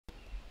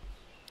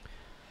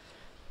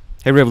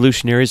Hey,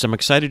 Revolutionaries. I'm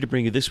excited to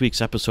bring you this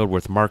week's episode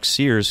with Mark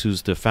Sears,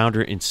 who's the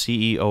founder and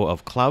CEO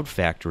of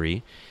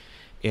Cloudfactory.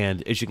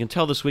 And as you can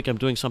tell, this week I'm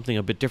doing something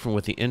a bit different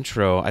with the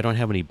intro. I don't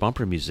have any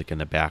bumper music in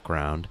the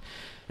background.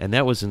 And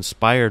that was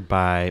inspired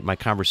by my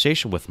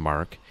conversation with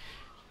Mark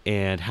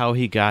and how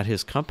he got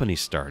his company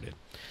started.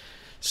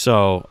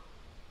 So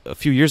a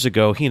few years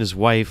ago, he and his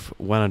wife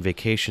went on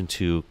vacation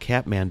to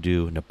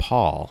Kathmandu,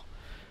 Nepal.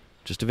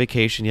 Just a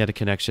vacation. He had a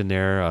connection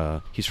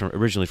there. He's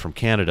originally from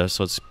Canada,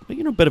 so it's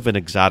a bit of an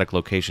exotic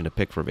location to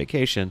pick for a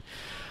vacation.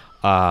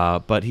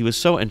 But he was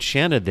so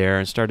enchanted there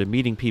and started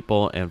meeting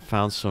people and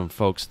found some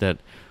folks that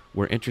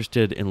were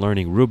interested in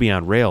learning Ruby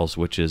on Rails,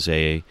 which is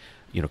a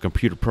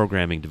computer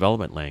programming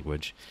development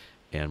language.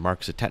 And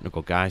Mark's a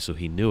technical guy, so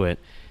he knew it.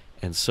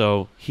 And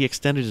so he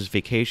extended his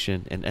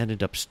vacation and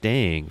ended up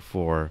staying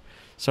for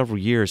several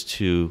years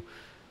to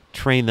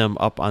train them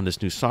up on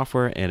this new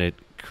software, and it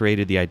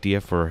created the idea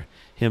for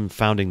him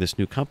founding this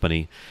new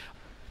company.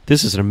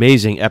 This is an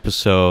amazing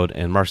episode,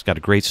 and Mark's got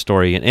a great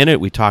story. And in it,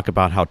 we talk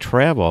about how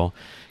travel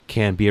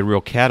can be a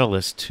real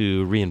catalyst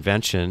to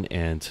reinvention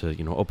and to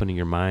opening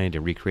your mind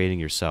and recreating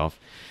yourself.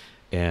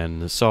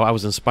 And so I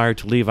was inspired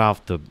to leave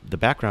off the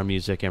background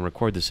music and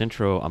record this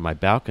intro on my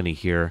balcony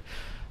here.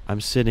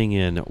 I'm sitting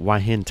in Hua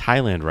Hin,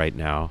 Thailand right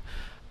now,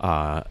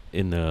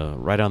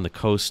 right on the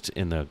coast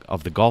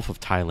of the Gulf of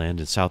Thailand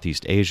in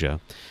Southeast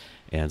Asia.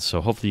 And so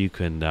hopefully you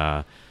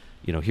can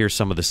hear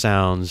some of the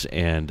sounds,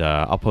 and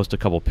I'll post a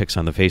couple pics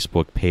on the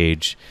Facebook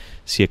page,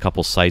 see a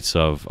couple sites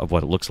of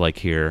what it looks like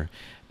here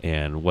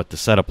and what the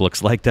setup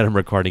looks like that I'm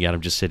recording at.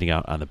 I'm just sitting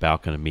out on the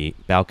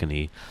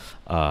balcony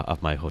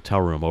of my hotel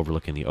room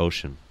overlooking the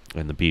ocean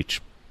and the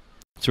beach.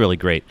 It's really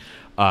great.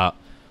 But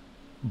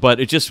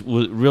it just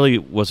really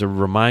was a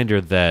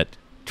reminder that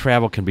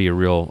travel can be a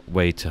real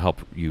way to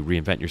help you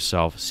reinvent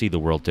yourself, see the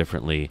world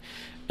differently,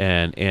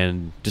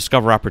 and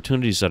discover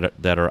opportunities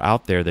that are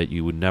out there that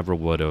you never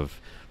would have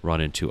run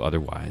into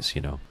otherwise,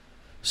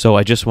 So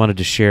I just wanted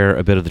to share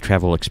a bit of the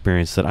travel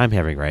experience that I'm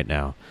having right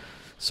now.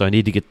 So I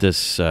need to get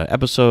this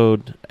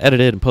episode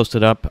edited and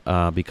posted up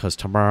because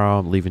tomorrow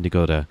I'm leaving to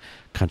go to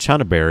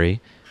Kanchanaburi,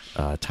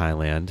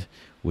 Thailand,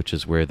 which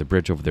is where the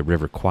bridge over the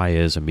River Kwai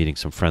is. I'm meeting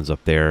some friends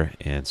up there,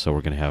 and so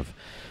we're going to have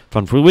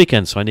fun for the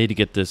weekend. So I need to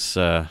get this.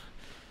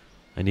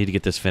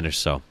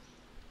 Finished. So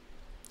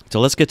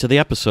let's get to the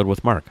episode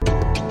with Mark.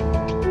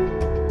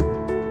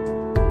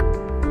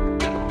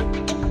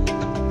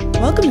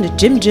 Welcome to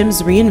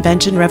Jim's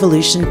Reinvention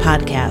Revolution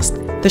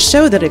podcast, the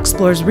show that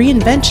explores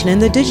reinvention in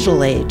the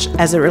digital age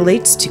as it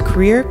relates to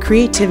career,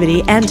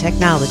 creativity, and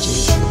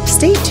technology.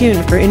 Stay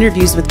tuned for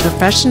interviews with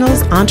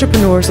professionals,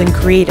 entrepreneurs, and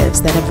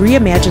creatives that have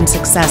reimagined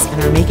success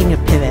and are making a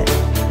pivot.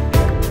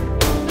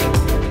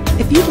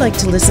 If you'd like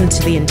to listen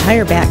to the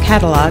entire back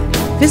catalog,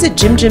 visit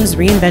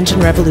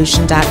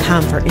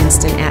jimreinventionrevolution.com for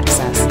instant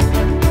access.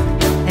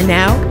 And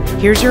now,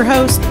 here's your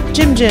host,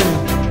 Jim.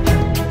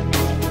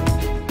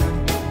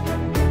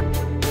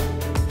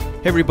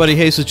 Hey everybody,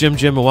 this is Jim,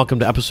 and welcome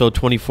to episode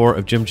 24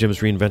 of Jim's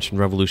Reinvention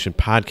Revolution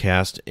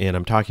podcast. And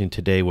I'm talking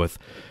today with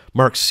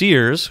Mark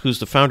Sears, who's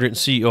the founder and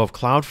CEO of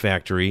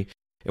Cloudfactory.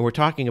 And we're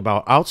talking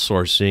about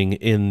outsourcing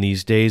in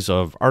these days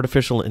of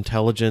artificial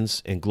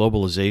intelligence and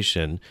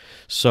globalization.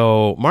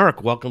 So,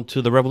 Mark, welcome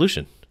to the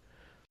revolution.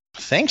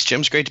 Thanks,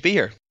 Jim. It's great to be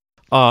here.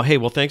 Hey,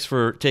 well, thanks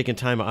for taking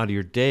time out of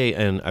your day,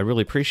 and I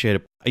really appreciate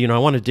it. I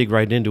want to dig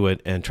right into it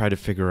and try to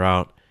figure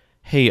out,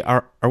 hey,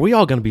 are we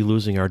all going to be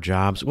losing our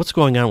jobs? What's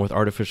going on with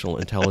artificial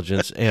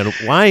intelligence, and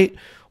why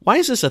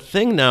is this a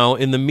thing now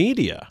in the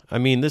media? I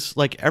mean, this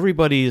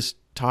everybody is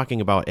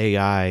talking about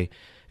AI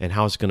and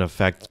how it's going to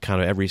affect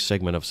kind of every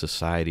segment of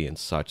society and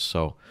such.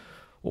 So,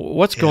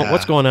 what's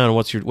going on?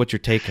 What's your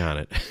take on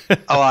it?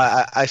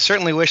 I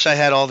certainly wish I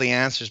had all the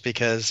answers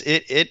because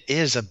it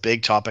is a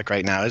big topic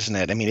right now, isn't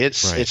it? I mean,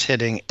 it's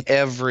hitting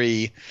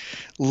every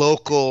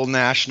local,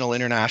 national,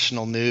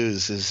 international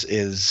news.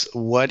 Is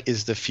what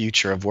is the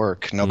future of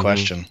work? No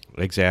question.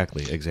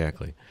 Exactly.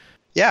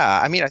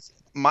 Yeah, I mean,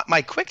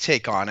 my quick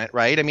take on it,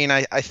 right? I mean,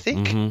 I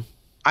think.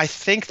 I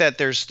think that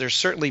there's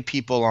certainly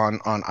people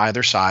on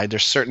either side.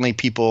 There's certainly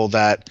people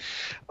that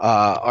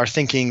are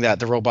thinking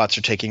that the robots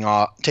are taking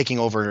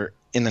over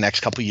in the next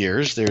couple of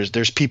years.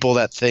 There's people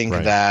that think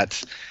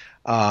that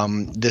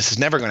this is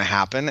never going to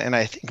happen, and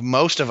I think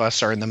most of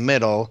us are in the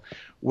middle,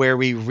 where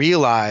we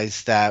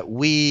realize that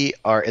we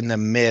are in the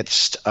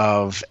midst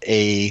of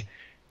a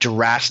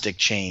drastic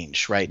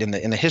change, right? In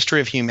the history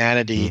of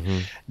humanity,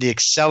 the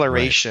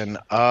acceleration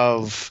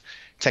of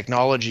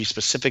technology,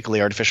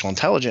 specifically artificial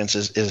intelligence,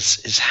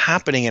 is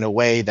happening in a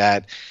way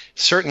that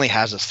certainly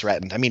has us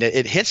threatened. I mean,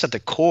 it hits at the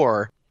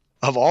core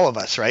of all of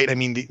us, right? I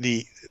mean,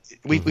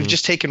 we've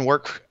just taken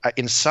work,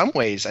 in some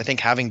ways, I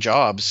think, having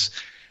jobs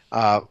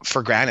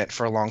for granted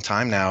for a long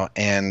time now,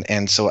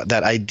 and so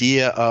that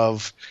idea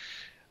of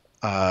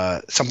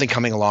something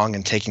coming along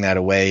and taking that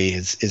away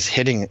is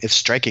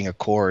striking a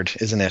chord,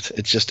 isn't it?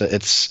 It's just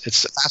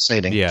it's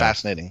fascinating. Yeah.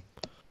 Fascinating.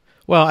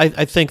 Well,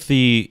 I think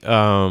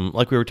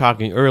like we were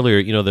talking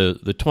earlier,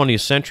 the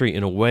 20th century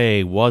in a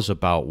way was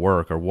about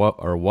work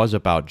or was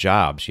about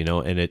jobs,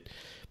 and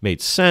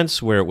made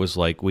sense, where it was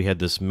like we had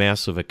this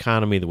massive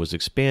economy that was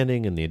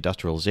expanding in the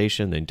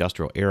industrialization, the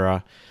industrial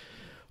era,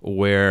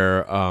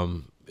 where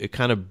it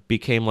kind of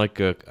became like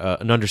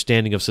an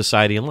understanding of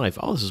society and life.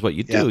 Oh, this is what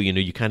you do. You know,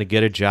 you kind of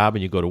get a job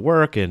and you go to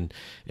work, and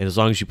as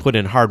long as you put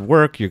in hard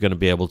work, you're going to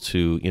be able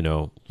to, you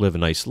know, live a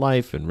nice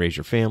life and raise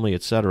your family,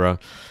 etc.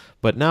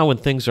 But now when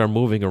things are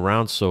moving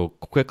around so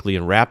quickly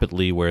and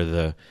rapidly, where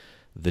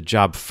the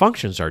job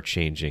functions are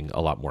changing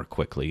a lot more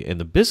quickly and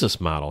the business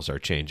models are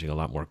changing a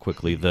lot more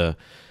quickly,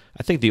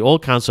 I think the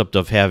old concept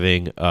of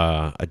having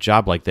a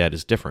job like that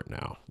is different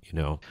now. You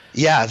know?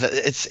 Yeah,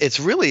 it's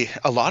really,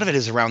 a lot of it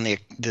is around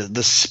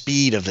the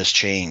speed of this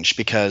change,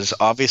 because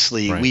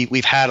obviously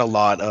we've had a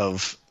lot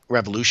of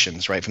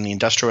revolutions, right? From the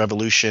Industrial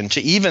Revolution to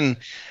even,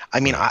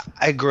 I mean,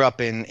 I grew up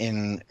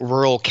in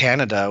rural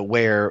Canada,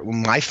 where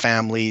my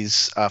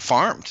family's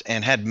farmed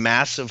and had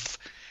massive,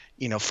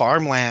 you know,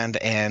 farmland,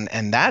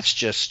 and that's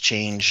just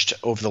changed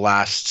over the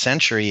last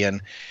century,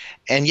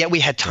 and yet we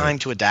had time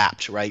to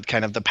adapt, right?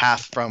 Kind of the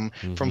path from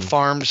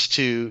farms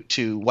to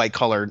white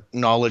collar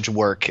knowledge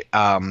work.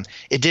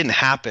 It didn't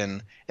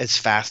happen as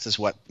fast as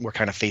what we're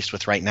kind of faced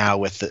with right now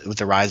with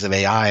the rise of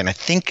AI. And I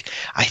think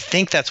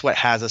that's what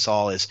has us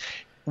all is,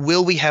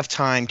 will we have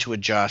time to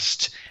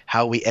adjust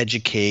how we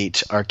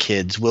educate our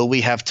kids? Will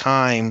we have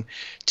time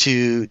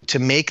to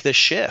make the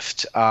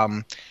shift?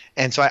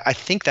 And so I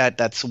think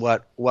that's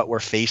what we're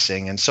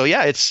facing. And so,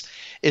 yeah,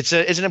 it's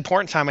an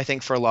important time, I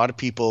think, for a lot of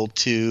people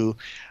to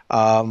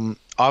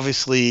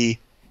obviously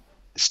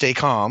stay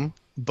calm,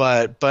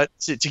 but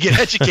to get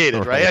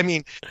educated, right? I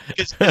mean,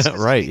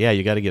 right. Yeah,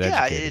 you got to get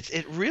educated. Yeah,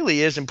 it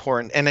really is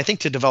important. And I think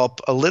to develop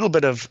a little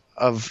bit of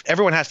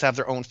everyone has to have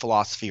their own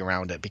philosophy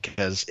around it,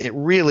 because it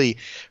really,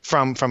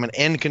 from an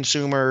end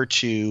consumer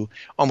to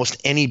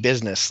almost any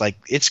business, like,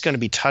 it's going to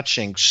be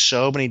touching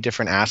so many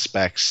different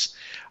aspects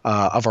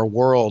of our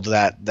world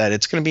that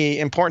it's going to be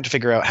important to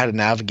figure out how to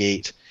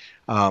navigate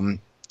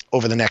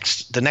over the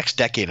next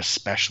decade,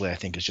 especially. I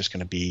think is just going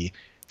to be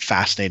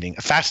fascinating.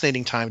 A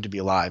fascinating time to be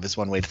alive is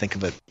one way to think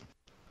of it.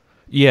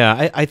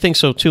 Yeah, I think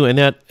so too, and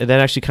that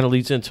actually kind of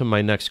leads into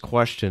my next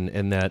question,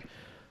 and that,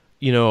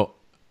 you know,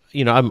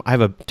 I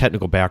have a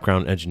technical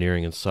background,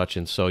 engineering and such,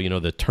 and so, you know,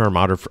 the term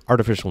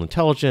artificial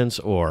intelligence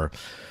or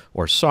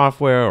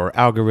software or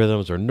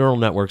algorithms or neural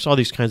networks, all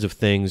these kinds of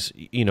things,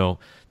 you know,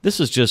 this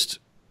is just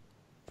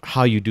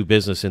how you do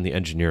business in the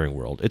engineering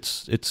world.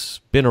 It's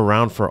been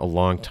around for a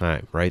long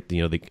time, right?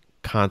 You know, the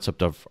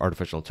concept of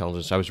artificial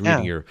intelligence. I was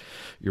reading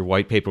your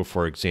white paper,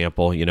 for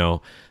example, you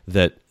know,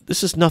 that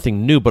this is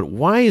nothing new, but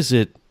why is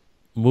it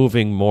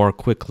moving more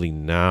quickly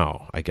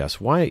now, I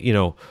guess? Why, you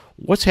know,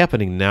 what's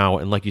happening now?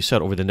 And like you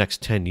said, over the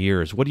next 10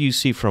 years, what do you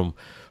see from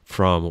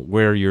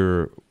where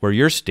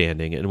you're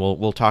standing? And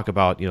we'll talk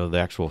about, you know, the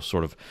actual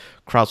sort of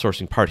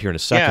crowdsourcing part here in a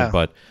second,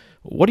 but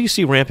what do you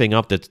see ramping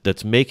up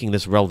that's making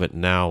this relevant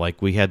now?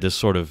 Like, we had this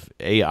sort of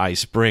AI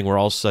spring where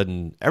all of a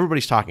sudden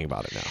everybody's talking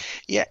about it now.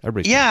 Yeah.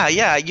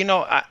 You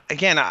know, I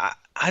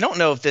don't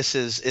know if this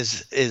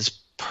is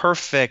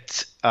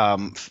perfect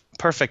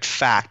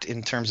fact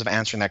in terms of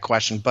answering that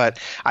question, but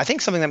I think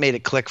something that made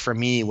it click for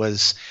me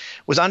was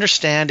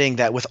understanding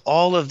that with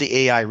all of the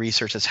AI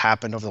research that's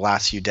happened over the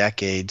last few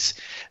decades,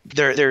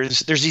 there's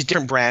these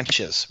different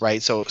branches,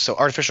 right? So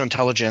artificial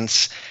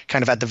intelligence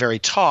kind of at the very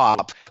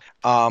top.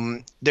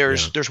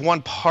 There's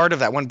one part of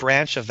that, one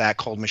branch of that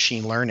called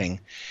machine learning,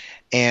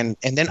 and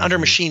then under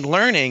machine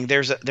learning,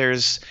 there's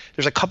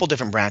a couple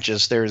different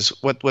branches. There's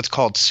what's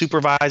called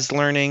supervised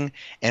learning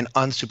and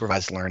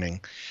unsupervised learning,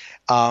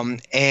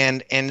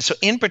 and so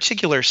in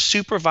particular,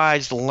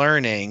 supervised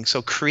learning.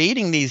 So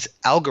creating these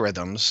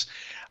algorithms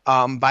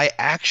by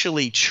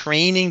actually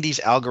training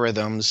these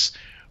algorithms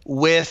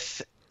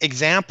with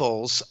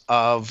examples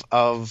of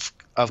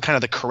kind of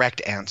the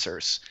correct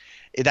answers.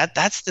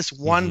 That's this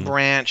one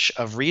branch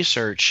of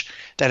research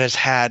that has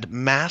had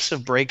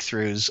massive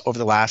breakthroughs over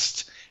the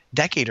last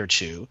decade or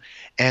two,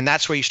 and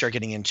that's where you start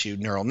getting into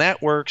neural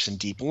networks and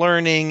deep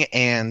learning,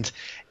 and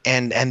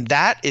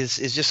that is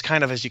just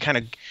kind of, as you kind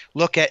of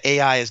look at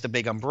AI as the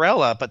big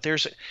umbrella, but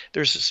there's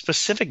a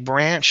specific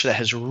branch that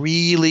has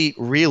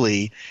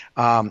really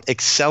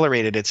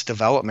accelerated its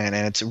development,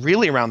 and it's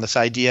really around this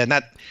idea, and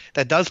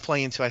that does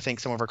play into, I think,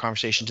 some of our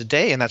conversation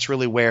today, and that's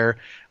really where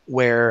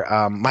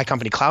my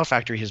company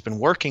Cloudfactory has been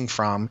working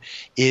from,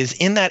 is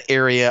in that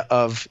area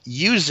of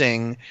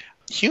using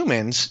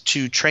humans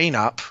to train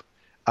up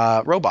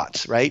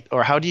robots, right?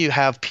 Or how do you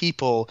have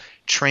people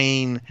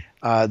train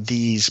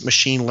these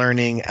machine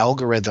learning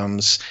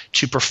algorithms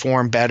to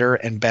perform better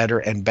and better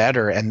and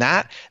better? And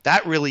that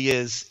really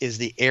is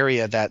the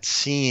area that's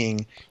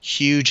seeing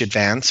huge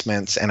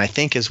advancements, and I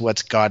think is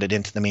what's got it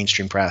into the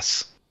mainstream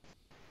press.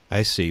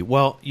 I see.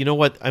 Well, you know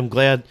what? I'm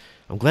glad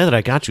that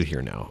I got you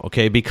here now,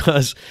 okay?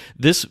 Because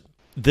this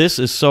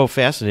is so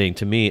fascinating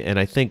to me, and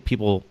I think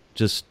people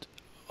just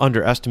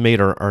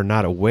underestimate or are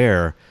not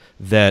aware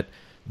that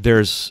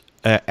there's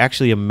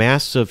actually a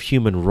massive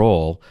human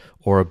role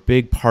or a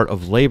big part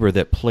of labor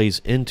that plays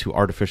into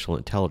artificial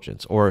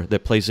intelligence, or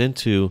that plays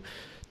into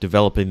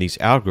developing these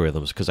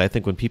algorithms. Because I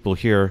think when people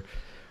hear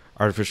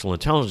artificial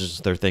intelligence,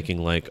 they're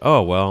thinking like,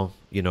 oh, well,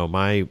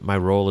 my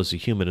role as a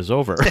human is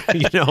over.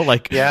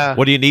 Like, Yeah.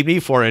 what do you need me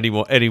for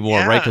anymore,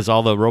 Yeah. right? Because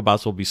all the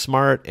robots will be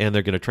smart and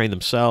they're going to train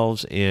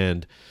themselves.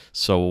 And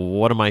so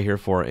what am I here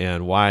for,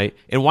 and why?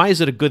 And why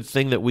is it a good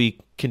thing that we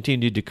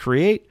continue to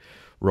create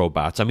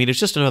robots? I mean, it's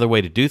just another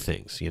way to do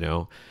things,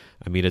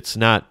 I mean, it's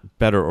not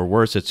better or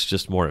worse. It's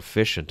just more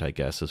efficient, I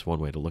guess, is one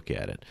way to look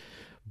at it.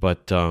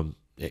 But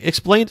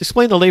explain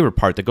the labor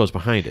part that goes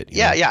behind it.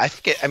 Yeah. I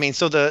think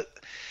so the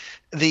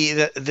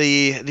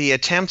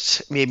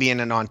attempt, maybe in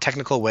a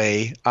non-technical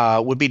way,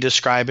 would be to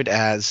describe it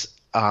as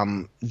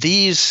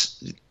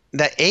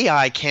that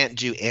AI can't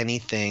do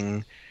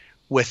anything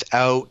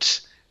without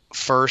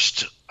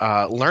first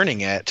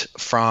learning it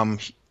from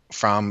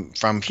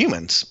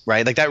humans,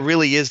 right? Like, that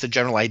really is the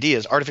general idea.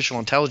 Is artificial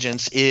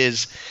intelligence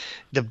is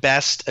the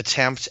best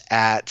attempt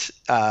at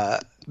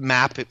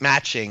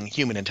matching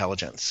human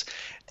intelligence.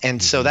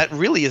 And so that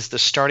really is the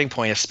starting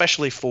point,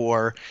 especially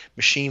for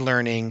machine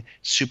learning,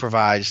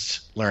 supervised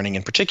learning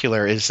in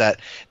particular, is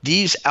that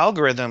these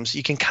algorithms,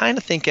 you can kind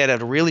of think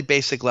at a really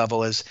basic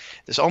level as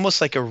there's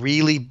almost like a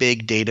really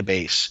big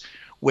database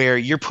where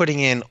you're putting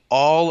in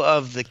all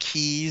of the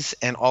keys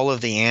and all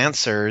of the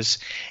answers,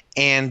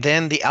 and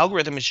then the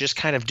algorithm is just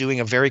kind of doing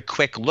a very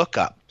quick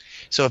lookup.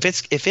 So if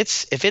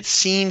it's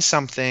seen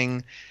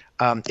something,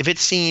 if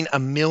it's seen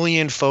 1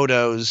 million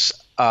photos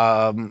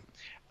of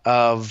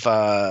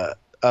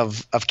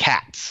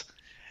cats,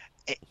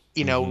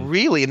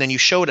 really, and then you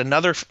show it a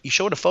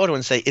photo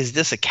and say, is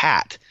this a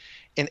cat?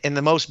 In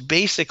the most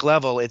basic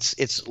level,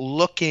 it's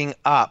looking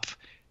up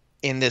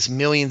in this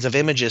millions of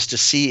images to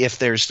see if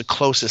there's the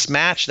closest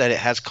match that it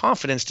has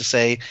confidence to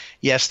say,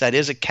 yes, that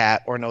is a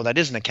cat, or no, that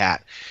isn't a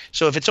cat.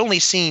 So if it's only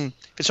seen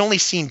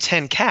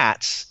 10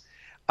 cats,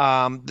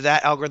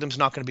 that algorithm's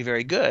not going to be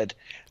very good.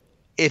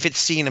 If it's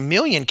seen 1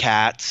 million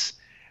cats,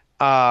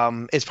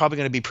 it's probably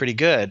going to be pretty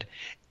good.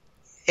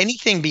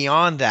 Anything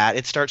beyond that,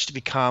 it starts to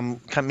become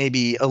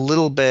maybe a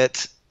little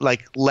bit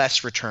like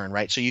less return,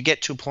 right? So you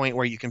get to a point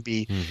where you can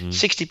be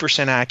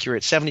 60%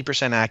 accurate,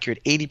 70%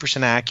 accurate,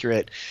 80%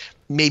 accurate,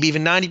 maybe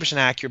even 90%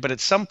 accurate. But at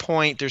some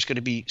point, there's going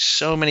to be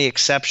so many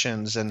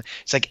exceptions, and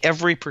it's like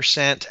every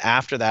percent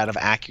after that of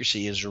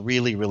accuracy is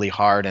really, really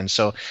hard. And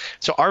so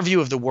our view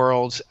of the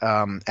world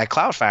at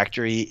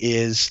Cloudfactory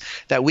is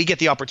that we get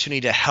the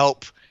opportunity to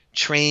help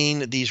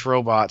train these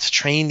robots,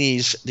 train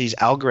these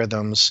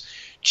algorithms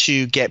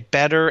to get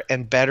better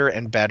and better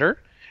and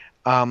better,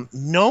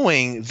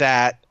 knowing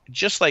that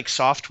just like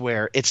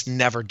software, it's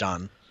never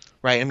done,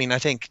 right? I mean, I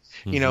think,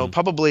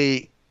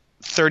 probably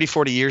 30,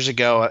 40 years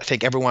ago, I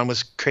think everyone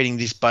was creating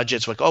these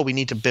budgets like, oh, we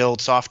need to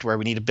build software,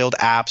 we need to build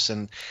apps.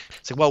 And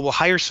it's like, well, we'll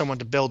hire someone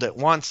to build it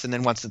once, and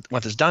then once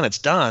it's done, it's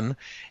done.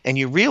 And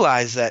you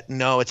realize that,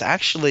 no, it's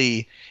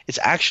actually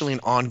an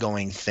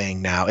ongoing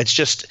thing now.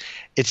 It's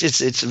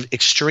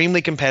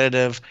extremely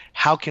competitive.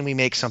 How can we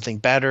make something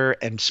better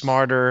and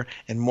smarter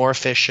and more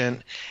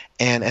efficient?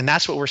 And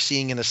that's what we're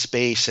seeing in the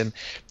space. And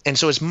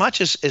so as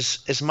much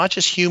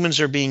as humans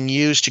are being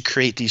used to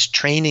create these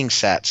training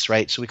sets,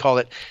 right? So we call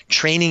it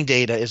training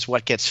data is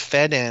what gets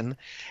fed in,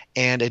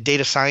 and a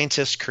data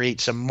scientist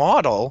creates a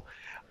model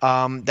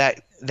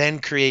that then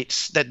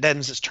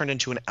is turned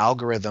into an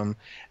algorithm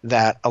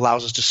that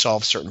allows us to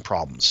solve certain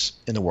problems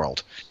in the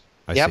world.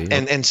 I see.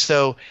 And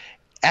so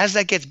as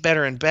that gets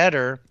better and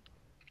better,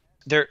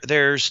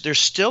 there's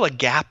still a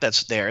gap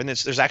that's there, and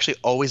there's actually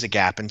always a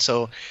gap. And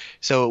so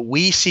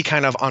we see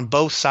kind of on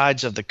both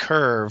sides of the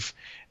curve,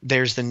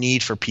 there's the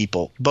need for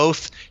people,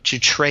 both to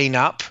train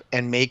up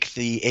and make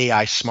the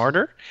AI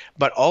smarter,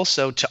 but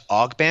also to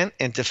augment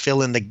and to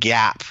fill in the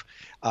gap,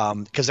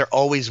 because there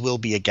always will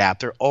be a gap.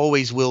 There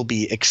always will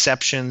be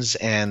exceptions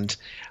and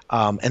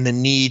the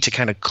need to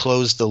kind of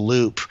close the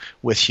loop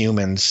with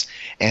humans.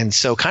 And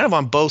so kind of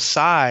on both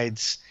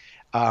sides,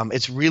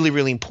 it's really,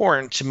 really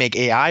important to make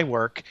AI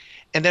work.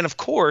 And then, of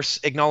course,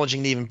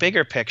 acknowledging the even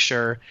bigger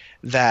picture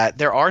that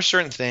there are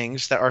certain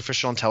things that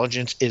artificial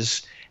intelligence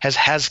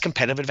has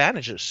competitive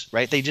advantages,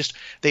 right?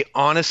 They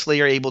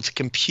honestly are able to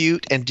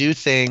compute and do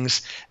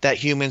things that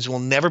humans will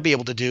never be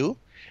able to do.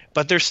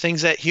 But there's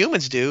things that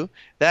humans do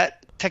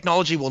that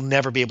technology will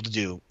never be able to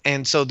do.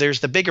 And so there's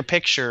the bigger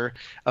picture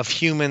of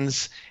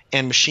humans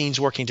and machines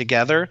working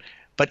together.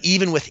 But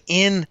even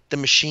within the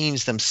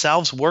machines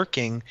themselves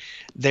working,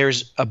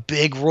 there's a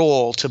big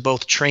role to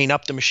both train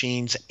up the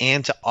machines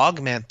and to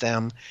augment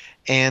them.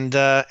 And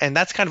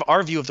that's kind of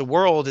our view of the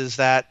world, is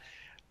that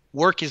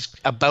work is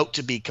about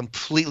to be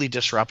completely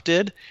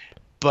disrupted,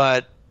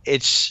 but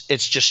it's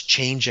just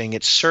changing.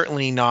 It's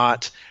certainly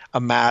not a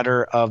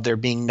matter of there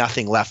being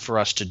nothing left for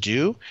us to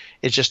do.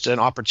 It's just an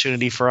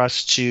opportunity for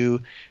us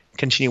to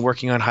continue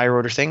working on higher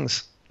order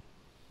things.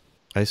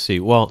 I see.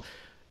 Well,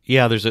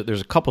 yeah, there's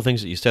a couple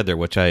things that you said there,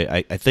 which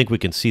I think we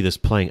can see this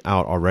playing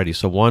out already.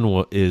 So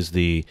one is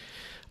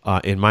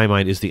in my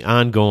mind, is the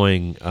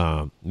ongoing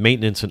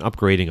maintenance and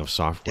upgrading of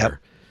software. Yep.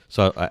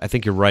 So I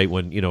think you're right.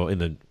 When in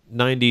the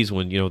 90s,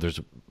 when there's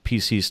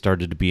PCs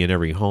started to be in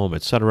every home,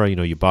 et cetera,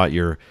 you bought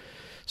your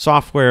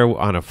software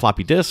on a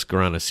floppy disk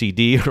or on a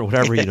CD or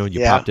whatever, you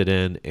Yeah. popped it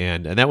in,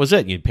 and that was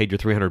it. You paid your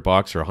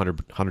 $300 or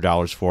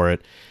 $100 for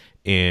it,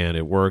 and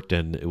it worked,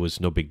 and it was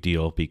no big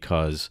deal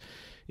because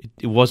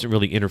it wasn't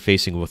really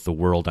interfacing with the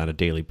world on a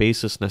daily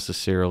basis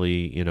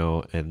necessarily,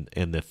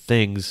 and the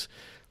things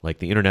like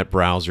the internet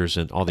browsers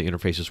and all the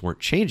interfaces weren't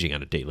changing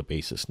on a daily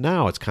basis.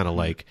 Now it's kind of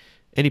like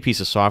any piece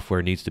of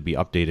software needs to be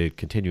updated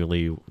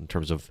continually in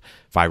terms of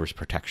virus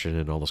protection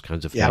and all those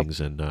kinds of things.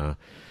 And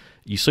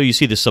you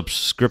see the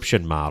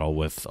subscription model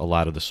with a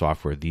lot of the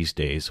software these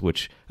days,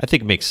 which I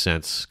think makes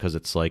sense because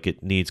it's like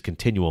it needs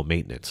continual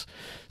maintenance.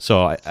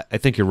 So I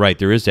think you're right.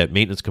 There is that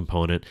maintenance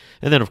component.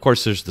 And then, of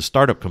course, there's the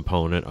startup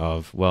component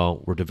of,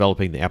 well, we're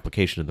developing the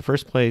application in the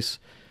first place.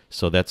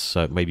 So that's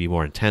maybe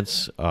more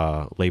intense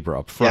labor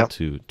up front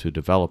to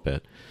develop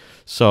it.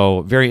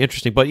 So very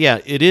interesting. But yeah,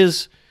 it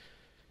is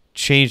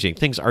changing.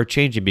 Things are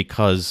changing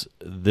because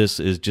this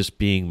is just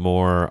being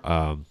more,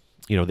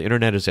 the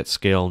internet is at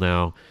scale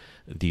now.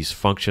 These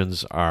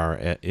functions are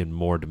in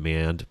more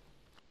demand.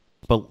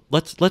 But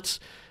let's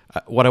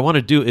what I want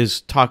to do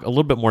is talk a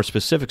little bit more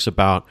specifics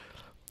about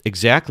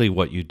exactly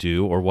what you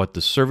do or what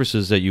the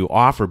services that you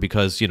offer,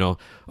 because,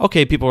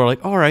 people are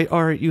like, all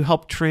right, you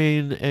help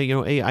train,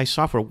 AI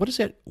software. What does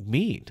that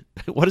mean?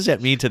 What does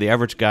that mean to the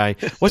average guy?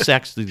 What's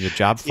actually the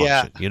job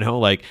function?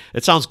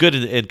 It sounds good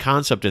in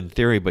concept and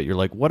theory, but you're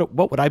like,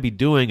 what would I be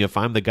doing if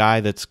I'm the guy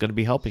that's going to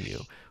be helping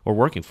you or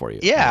working for you?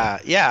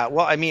 Yeah.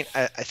 Well, I mean,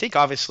 I think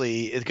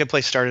obviously a good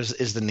place to start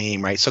is the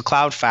name, right? So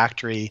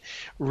Cloudfactory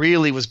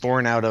really was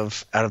born out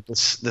of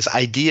this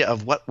idea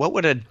of what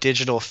would a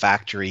digital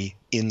factory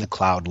in the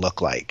cloud look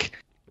like?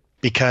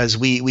 Because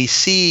we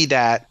see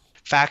that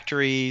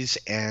factories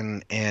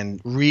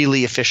and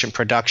really efficient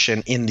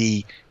production in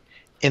the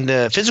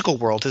physical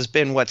world has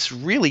been what's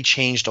really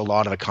changed a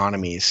lot of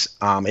economies.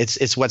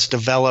 It's what's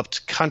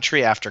developed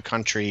country after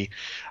country,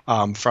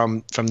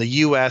 from the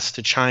U.S.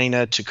 to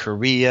China to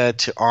Korea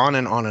to on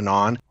and on and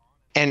on.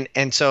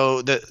 And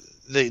so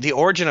the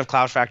origin of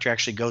Cloudfactory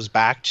actually goes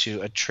back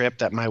to a trip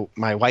that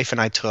my wife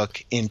and I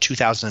took in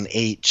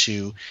 2008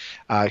 to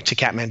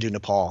Kathmandu,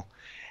 Nepal.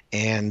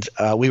 And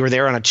we were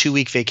there on a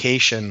 2-week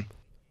vacation,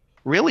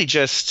 really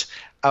just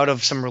out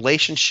of some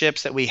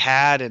relationships that we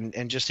had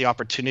and just the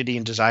opportunity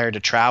and desire to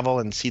travel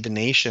and see the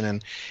nation.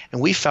 And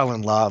we fell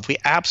in love. We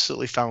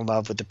absolutely fell in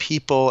love with the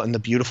people and the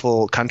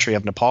beautiful country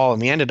of Nepal. And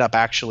we ended up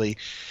actually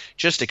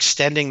just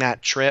extending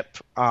that trip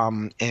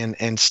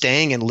and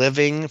staying and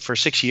living for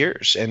 6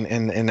 years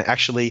and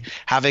actually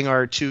having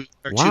our two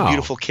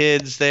beautiful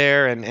kids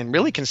there and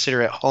really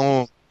consider it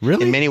home.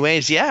 Really? In many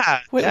ways, yeah.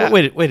 Wait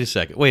a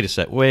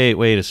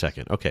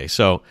second. Okay,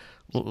 so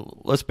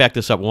let's back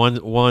this up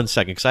one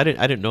second, because I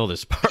didn't know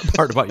this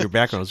part about your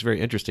background. It's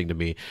very interesting to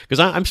me because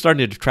I'm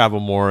starting to travel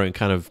more and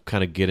kind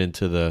of get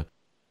into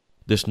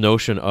this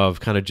notion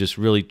of kind of just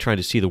really trying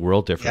to see the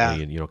world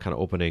differently and kind of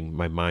opening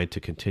my mind to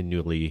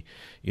continually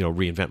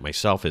reinvent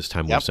myself as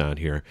time moves on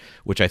here,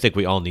 which I think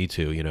we all need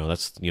to.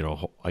 That's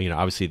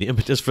obviously the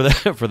impetus for the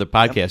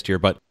podcast here,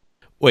 but.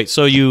 Wait,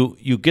 so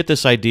you get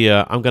this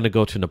idea, I'm going to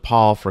go to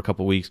Nepal for a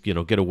couple of weeks,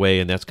 get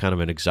away, and that's kind of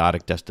an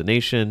exotic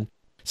destination.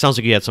 Sounds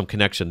like you had some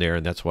connection there,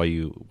 and that's why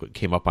you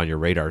came up on your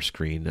radar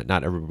screen.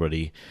 Not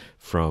everybody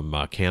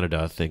from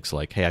Canada thinks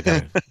like, hey, I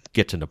got to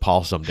get to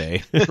Nepal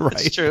someday,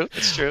 right?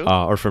 It's true.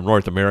 Or from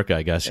North America,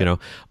 I guess,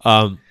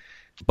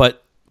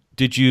 But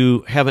did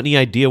you have any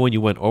idea when you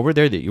went over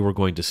there that you were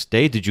going to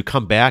stay? Did you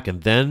come back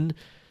and then...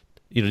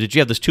 did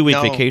you have this 2-week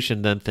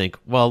vacation, then think,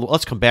 well,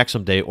 let's come back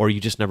someday, or you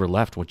just never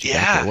left once you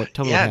got there?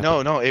 Tell me what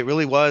happened. No, it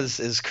really was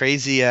as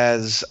crazy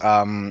as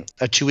a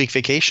 2-week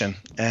vacation,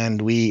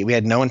 and we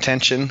had no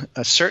intention,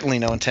 certainly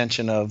no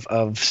intention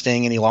of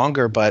staying any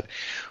longer, but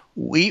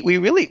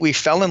we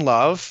fell in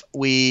love.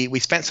 We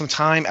spent some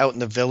time out in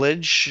the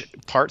village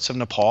parts of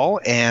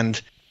Nepal,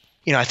 and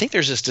I think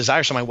there's this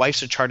desire. So my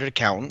wife's a chartered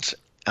accountant.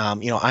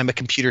 I'm a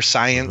computer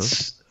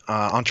science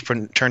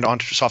entrepreneur turned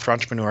software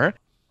entrepreneur,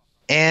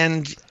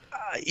 and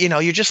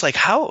you're just like,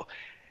 how,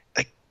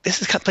 like,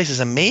 this place is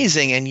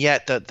amazing, and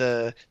yet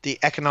the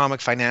economic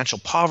financial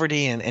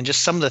poverty and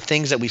just some of the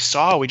things that we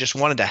saw, we just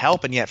wanted to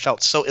help, and yet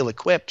felt so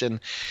ill-equipped. And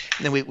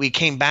then we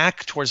came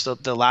back towards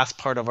the last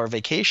part of our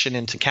vacation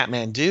into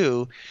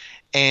Kathmandu,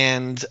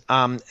 and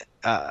I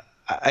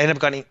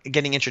ended up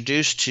getting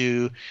introduced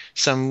to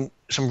some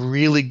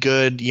really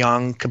good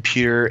young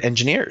computer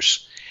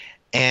engineers,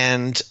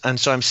 and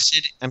so I'm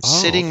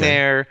sitting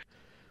there.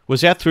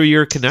 Was that through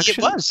your connection?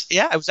 It was,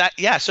 yeah. It was that,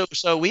 yeah.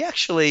 So we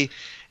actually,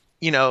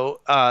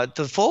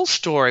 the full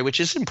story, which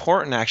is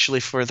important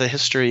actually for the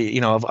history,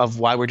 of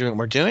why we're doing what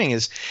we're doing,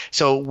 is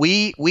so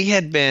we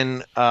had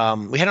an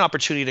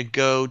opportunity to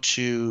go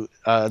to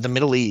the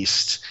Middle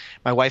East.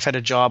 My wife had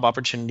a job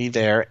opportunity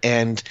there,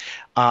 and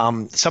two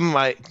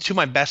of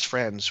my best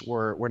friends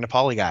were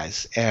Nepali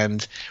guys,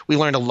 and we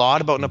learned a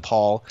lot about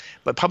Nepal.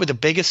 But probably the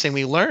biggest thing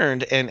we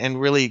learned and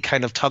really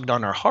kind of tugged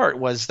on our heart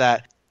was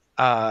that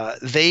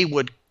they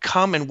would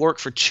come and work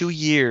for 2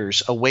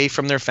 years away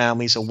from their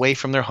families, away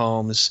from their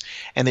homes,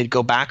 and they'd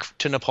go back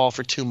to Nepal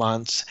for 2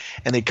 months,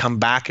 and they'd come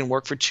back and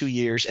work for 2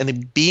 years, and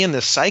they'd be in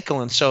this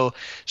cycle. And so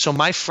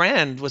my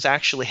friend was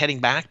actually heading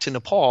back to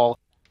Nepal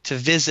to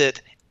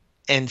visit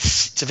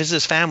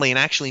his family and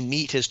actually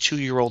meet his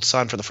 2-year-old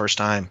son for the first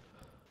time.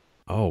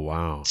 Oh,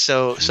 wow.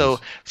 So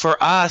for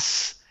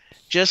us,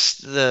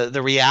 just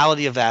the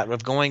reality of that,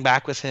 of going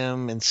back with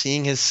him and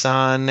seeing his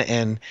son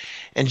and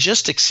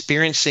just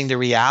experiencing the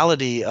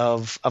reality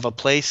of a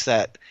place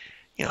that,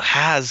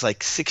 has like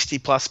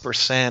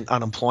 60+%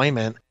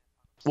 unemployment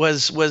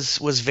was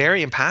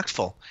very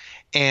impactful.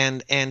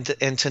 And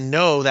to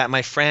know that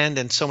my friend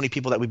and so many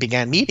people that we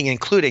began meeting,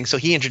 including, so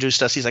he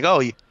introduced us, he's like,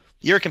 "Oh,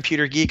 you're a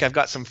computer geek. I've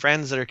got some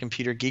friends that are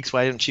computer geeks.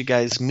 Why don't you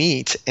guys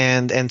meet?"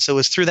 And so it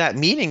was through that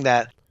meeting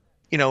that,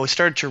 we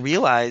started to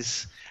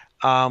realize,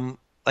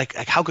 like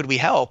how could we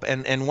help?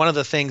 And one of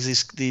the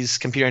things these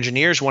computer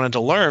engineers wanted to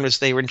learn was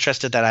they were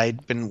interested that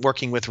I'd been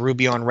working with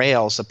Ruby on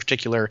Rails, a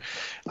particular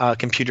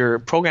computer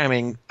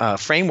programming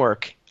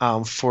framework,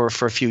 for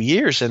a few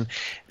years, and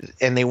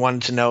they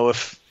wanted to know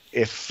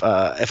if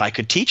I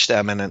could teach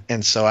them,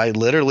 and so I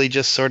literally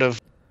just sort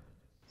of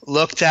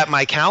looked at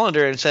my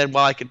calendar and said,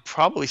 well, I could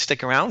probably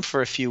stick around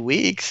for a few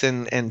weeks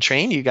and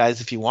train you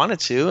guys if you wanted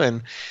to,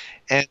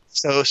 and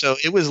so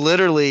it was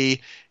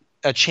literally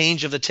a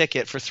change of the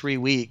ticket for 3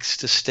 weeks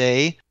to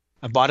stay.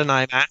 I bought an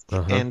iMac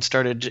and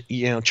started,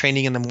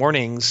 training in the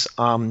mornings.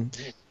 Oh,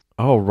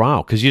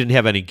 wow. Because you didn't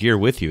have any gear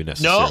with you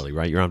necessarily,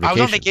 right? You're on vacation.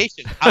 I was on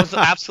vacation. I was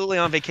absolutely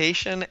on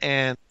vacation.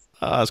 And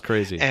oh, that's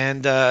crazy.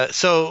 And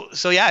so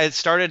yeah, it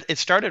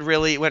started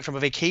really, it went from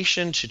a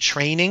vacation to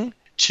training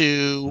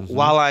to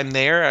while I'm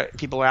there,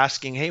 people are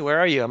asking, "Hey, where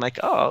are you?" I'm like,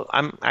 "Oh,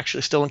 I'm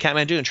actually still in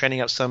Kathmandu and training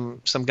up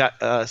some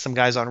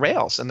guys on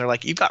Rails." And they're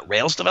like, "You've got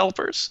Rails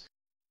developers?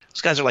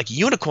 Those guys are like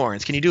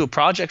unicorns. Can you do a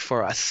project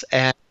for us?"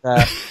 And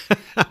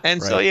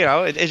and so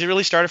it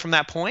really started from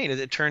that point.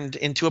 It turned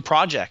into a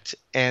project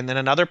and then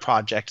another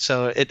project.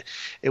 So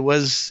it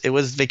was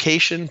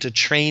vacation to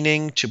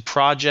training to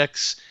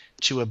projects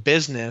to a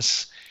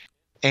business,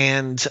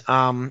 and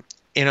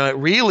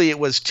it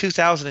was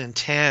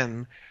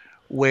 2010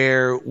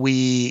 where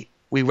we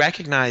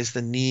recognized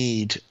the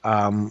need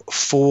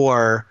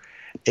for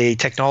a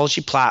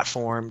technology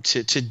platform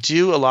to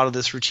do a lot of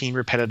this routine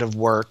repetitive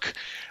work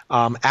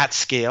at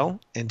scale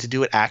and to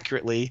do it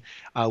accurately.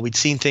 We'd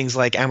seen things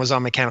like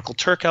Amazon Mechanical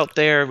Turk out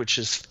there, which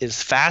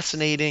is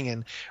fascinating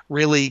and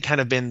really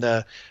kind of been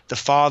the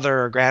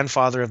father or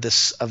grandfather of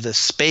this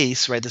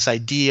space, right? This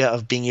idea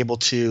of being able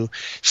to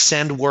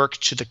send work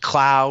to the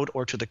cloud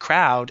or to the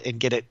crowd and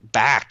get it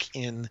back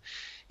in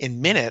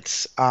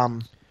minutes.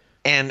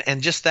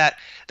 And just that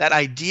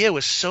idea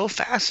was so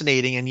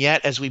fascinating, and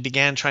yet as we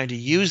began trying to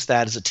use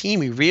that as a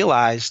team, we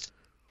realized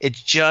it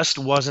just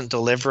wasn't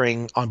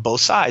delivering on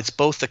both sides,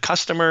 both the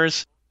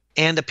customers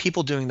and the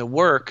people doing the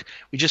work.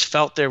 We just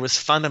felt there was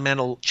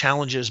fundamental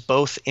challenges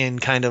both in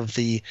kind of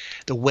the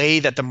way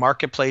that the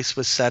marketplace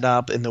was set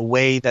up and the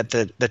way that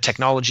the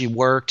technology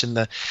worked and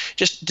the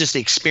just the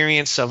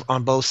experience of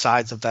on both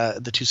sides of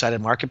the two-sided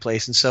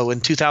marketplace. And so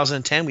in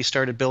 2010, we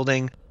started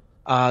building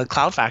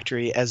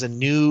Cloudfactory as a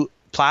new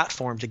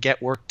platform to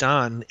get work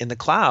done in the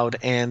cloud,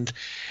 and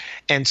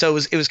so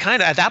it was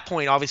kind of at that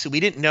point, obviously we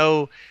didn't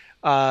know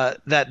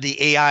that the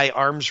AI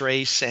arms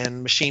race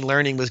and machine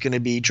learning was going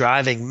to be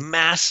driving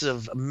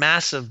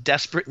massive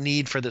desperate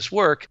need for this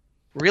work.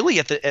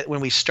 Really when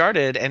we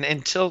started and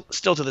until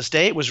still to this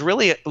day, it was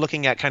really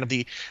looking at kind of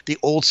the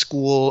old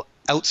school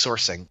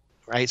outsourcing,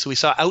 right? So we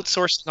saw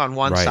outsourcing on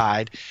one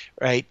side,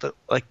 right? But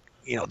like,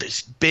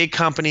 there's big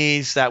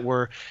companies that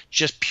were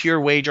just pure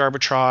wage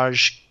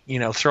arbitrage,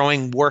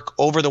 throwing work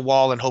over the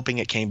wall and hoping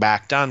it came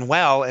back done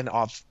well. And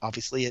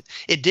obviously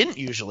it didn't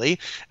usually.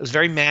 It was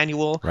very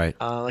manual. Right.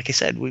 Like I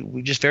said,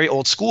 we just very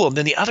old school. And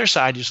then the other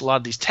side is a lot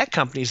of these tech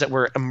companies that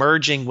were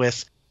emerging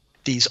with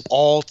these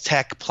all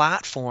tech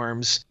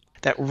platforms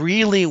that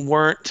really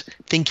weren't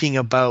thinking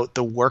about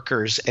the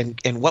workers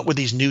and what would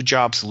these new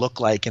jobs look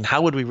like and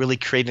how would we really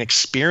create an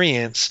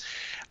experience.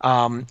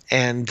 So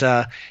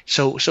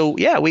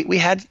we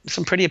had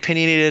some pretty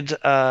opinionated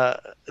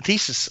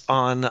thesis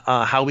on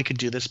how we could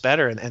do this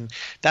better, and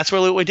that's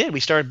really what we did. We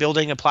started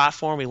building a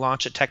platform. We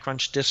launched at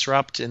TechCrunch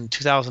Disrupt in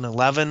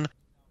 2011.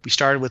 We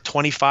started with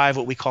 25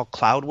 what we call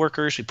cloud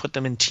workers. We put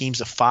them in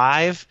teams of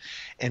 5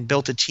 and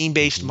built a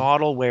team-based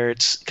model where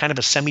it's kind of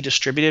a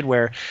semi-distributed,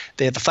 where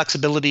they have the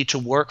flexibility to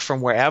work from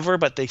wherever,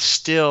 but they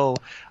still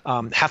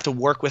have to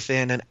work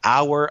within an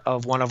hour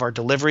of one of our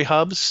delivery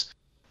hubs.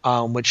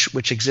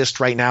 Which exist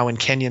right now in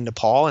Kenya and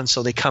Nepal. And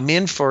so they come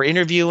in for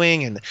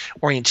interviewing and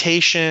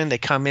orientation. They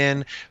come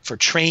in for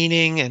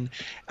training, and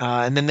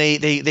then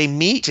they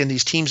meet in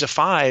these teams of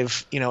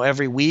 5,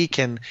 every week.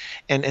 And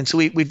so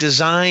we've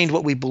designed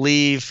what we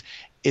believe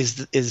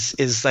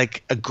is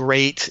like a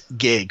great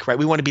gig, right?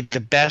 We want to be the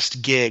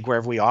best gig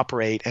wherever we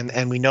operate,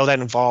 and we know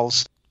that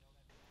involves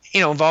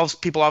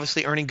people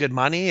obviously earning good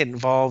money. It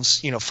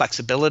involves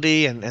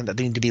flexibility and that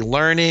they need to be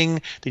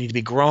learning, they need to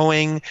be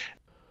growing.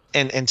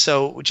 And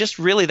so just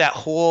really that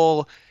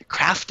whole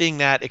crafting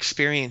that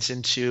experience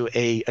into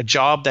a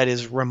job that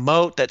is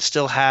remote, that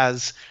still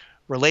has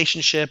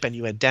relationship, and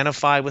you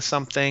identify with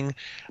something.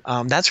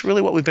 That's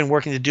really what we've been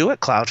working to do at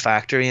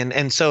Cloudfactory.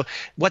 And so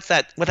what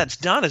that's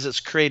done is it's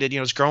created,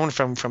 it's grown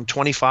from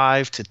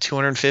 25 to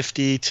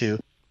 250 to,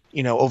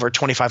 over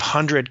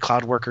 2,500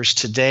 cloud workers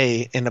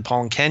today in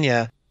Nepal and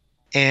Kenya.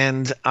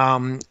 And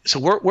so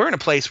we're in a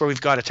place where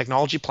we've got a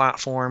technology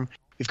platform.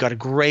 We've got a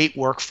great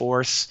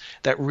workforce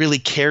that really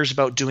cares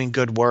about doing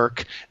good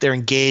work. They're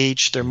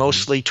engaged. They're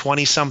mostly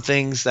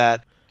 20-somethings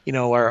that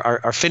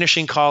are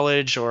finishing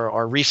college or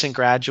are recent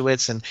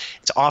graduates, and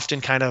it's often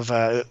kind of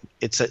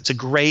it's a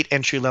great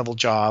entry-level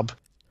job.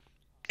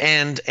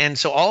 And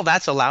so all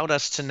that's allowed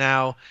us to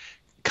now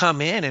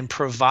come in and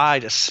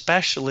provide,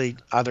 especially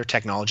other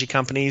technology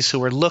companies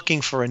who are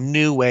looking for a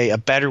new way, a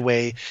better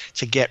way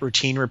to get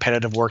routine,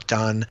 repetitive work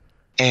done.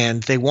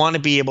 And they want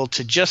to be able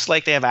to, just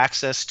like they have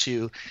access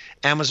to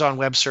Amazon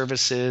Web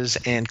Services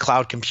and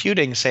cloud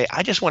computing, say,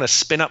 I just want to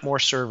spin up more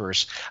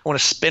servers. I want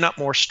to spin up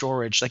more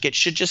storage. Like, it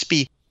should just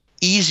be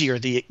easier.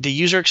 The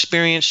user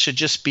experience should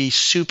just be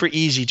super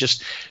easy.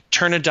 Just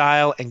turn a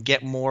dial and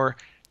get more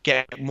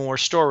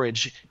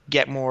storage,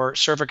 get more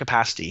server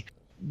capacity.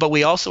 But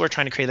we also are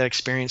trying to create that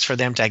experience for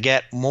them to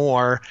get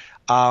more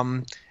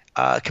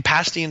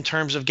capacity in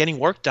terms of getting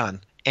work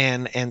done.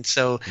 And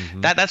so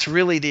that's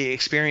really the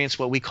experience.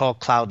 What we call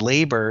cloud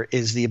labor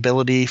is the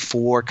ability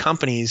for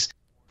companies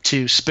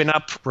to spin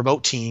up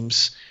remote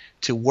teams,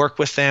 to work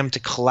with them, to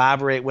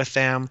collaborate with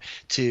them,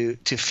 to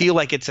feel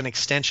like it's an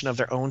extension of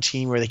their own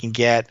team where they can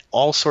get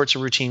all sorts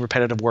of routine,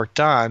 repetitive work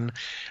done,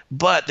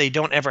 but they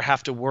don't ever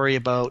have to worry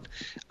about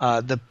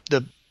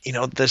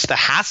the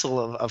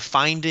hassle of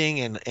finding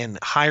and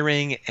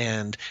hiring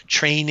and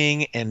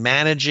training and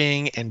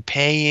managing and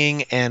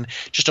paying and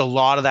just a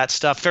lot of that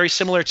stuff. Very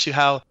similar to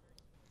how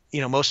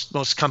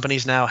most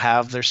companies now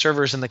have their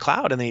servers in the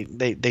cloud, and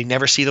they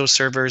never see those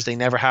servers. They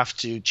never have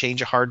to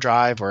change a hard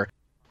drive or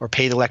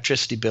pay the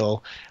electricity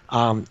bill.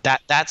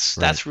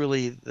 That's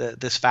really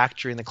this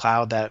factory in the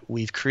cloud that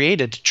we've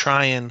created to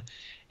try and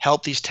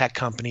help these tech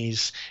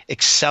companies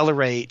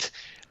accelerate,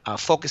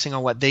 focusing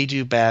on what they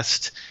do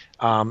best.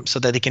 So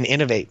that they can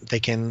innovate, they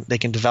can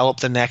develop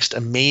the next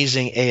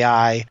amazing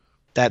AI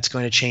that's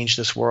going to change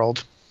this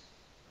world.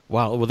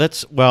 Wow.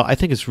 Well, I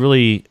think it's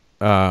really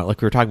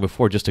like we were talking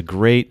before, just a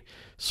great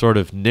sort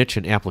of niche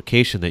and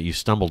application that you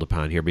stumbled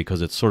upon here,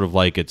 because it's sort of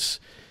like it's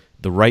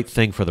the right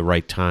thing for the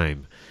right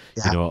time.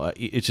 Yeah.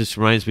 It just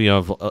reminds me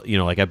of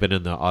like I've been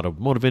in the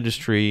automotive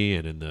industry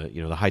and in the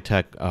the high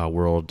tech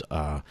world,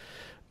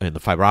 in the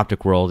fiber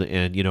optic world,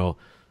 and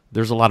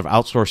there's a lot of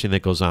outsourcing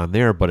that goes on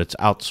there, but it's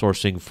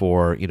outsourcing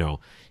for,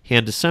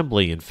 hand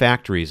assembly in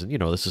factories. And,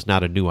 this is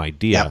not a new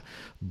idea,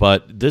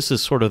 but this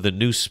is sort of the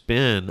new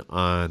spin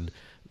on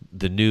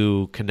the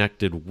new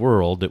connected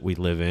world that we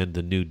live in,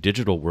 the new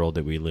digital world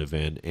that we live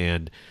in.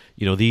 And,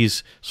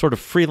 these sort of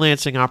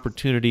freelancing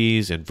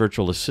opportunities and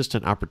virtual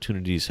assistant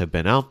opportunities have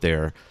been out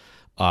there,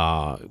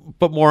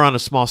 but more on a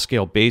small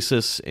scale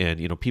basis.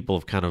 And, people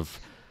have kind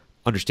of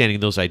understanding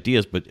those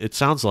ideas, but it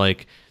sounds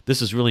like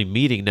this is really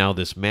meeting now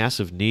this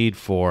massive need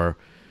for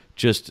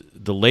just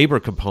the labor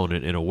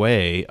component in a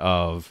way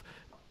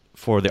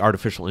for the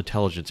artificial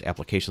intelligence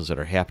applications that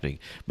are happening.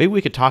 Maybe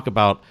we could talk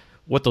about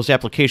what those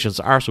applications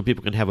are so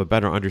people can have a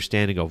better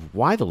understanding of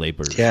why the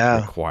labor is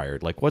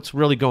required. Like, what's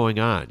really going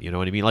on? You know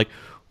what I mean? Like,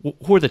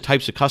 who are the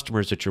types of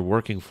customers that you're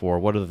working for?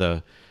 What are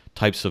the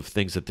types of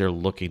things that they're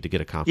looking to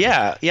get accomplished?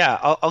 Yeah.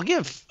 I'll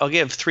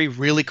give three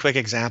really quick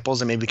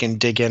examples, and maybe we can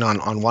dig in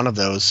on one of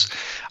those.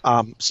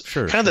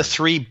 Sure. The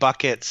three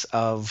buckets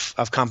of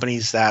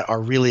companies that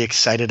are really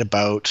excited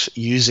about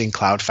using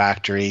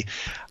Cloudfactory.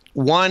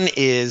 One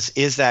is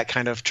that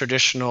kind of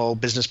traditional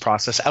business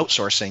process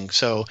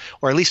outsourcing,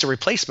 or at least a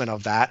replacement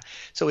of that.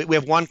 So we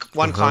have one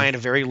client, a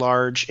very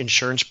large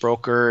insurance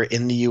broker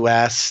in the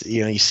U.S.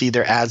 You see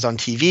their ads on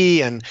TV,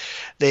 and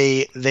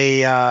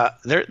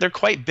they're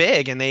quite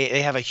big, and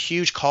they have a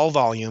huge call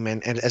volume,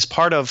 and as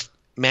part of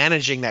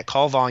managing that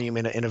call volume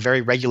in a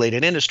very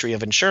regulated industry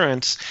of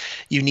insurance,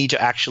 you need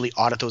to actually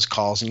audit those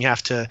calls, and you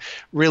have to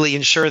really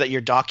ensure that you're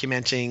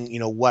documenting,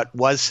 what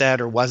was said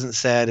or wasn't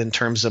said in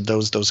terms of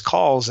those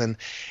calls,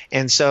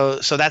 and so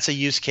that's a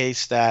use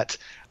case that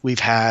we've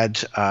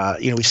had.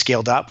 We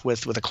scaled up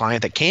with a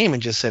client that came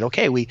and just said,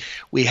 okay, we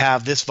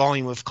have this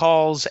volume of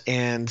calls,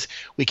 and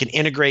we can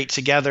integrate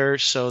together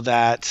so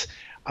that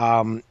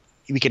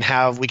we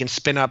can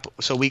spin up.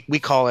 So we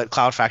call it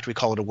Cloudfactory. We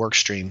call it a work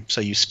stream.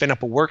 So you spin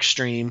up a work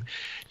stream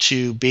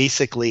to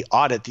basically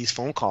audit these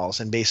phone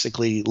calls and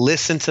basically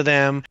listen to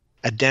them,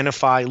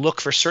 identify, look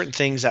for certain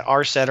things that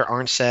are said or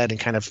aren't said, and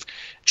kind of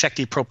check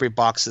the appropriate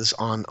boxes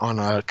on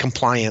a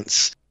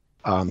compliance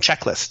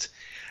checklist.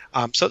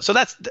 So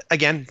that's,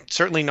 again,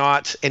 certainly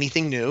not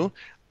anything new.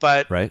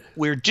 But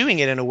we're doing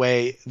it in a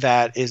way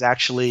that is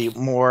actually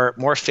more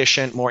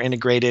efficient, more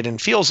integrated,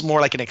 and feels more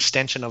like an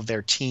extension of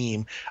their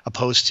team,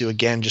 opposed to,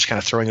 again, just kind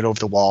of throwing it over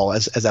the wall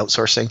as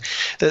outsourcing.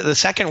 The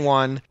second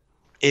one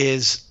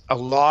is a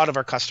lot of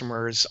our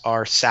customers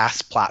are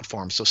SaaS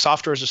platforms. So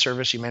software as a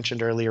service, you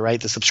mentioned earlier, right?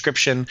 The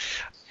subscription.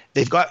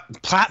 They've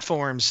got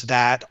platforms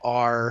that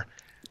are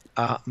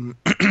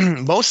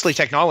mostly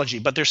technology,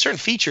 but there's certain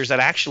features that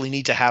actually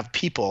need to have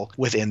people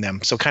within them.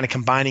 So kind of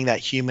combining that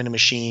human and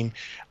machine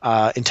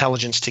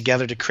intelligence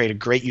together to create a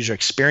great user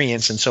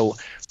experience. And so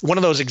one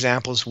of those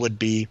examples would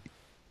be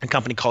a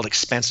company called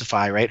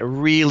Expensify, right? A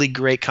really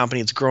great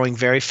company. It's growing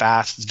very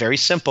fast. It's very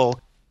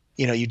simple.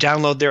 You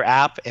download their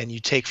app and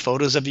you take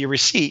photos of your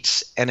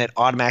receipts, and it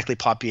automatically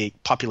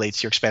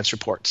populates your expense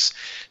reports.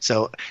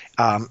 So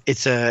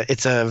it's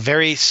a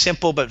very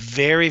simple but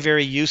very,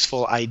 very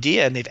useful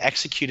idea, and they've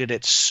executed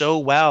it so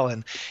well.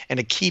 And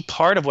a key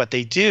part of what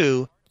they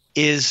do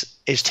is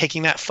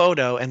taking that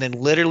photo and then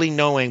literally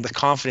knowing with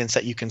confidence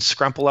that you can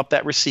scrumple up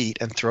that receipt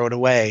and throw it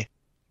away.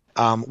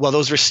 Well,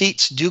 those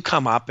receipts do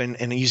come up,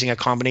 and using a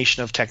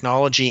combination of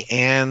technology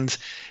and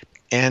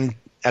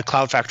a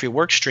Cloudfactory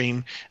work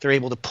stream, they're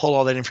able to pull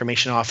all that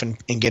information off and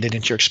get it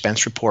into your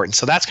expense report. And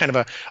so that's kind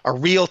of a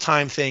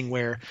real-time thing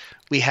where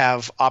we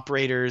have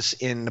operators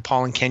in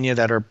Nepal and Kenya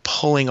that are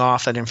pulling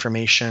off that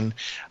information,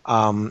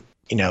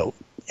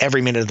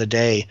 every minute of the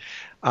day.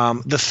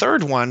 The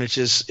third one, which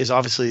is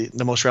obviously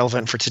the most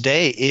relevant for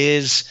today,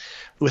 is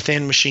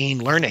within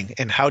machine learning,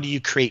 and how do you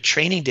create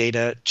training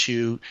data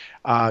to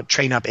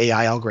train up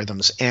AI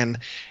algorithms.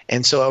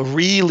 And so a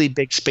really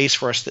big space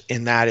for us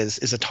in that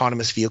is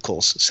autonomous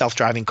vehicles,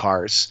 self-driving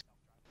cars.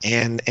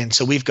 And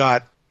so we've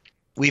got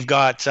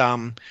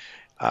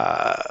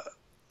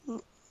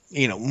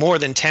more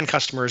than 10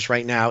 customers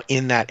right now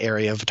in that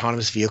area of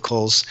autonomous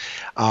vehicles.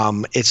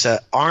 It's an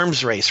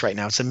arms race right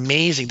now. It's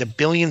amazing. The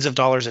billions of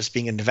dollars that's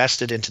being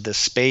invested into this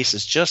space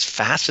is just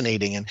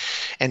fascinating.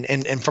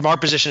 And from our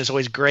position, it's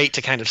always great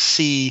to kind of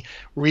see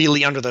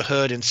really under the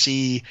hood and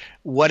see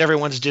what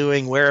everyone's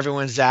doing, where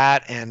everyone's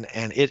at. And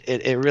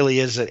it really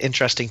is an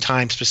interesting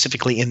time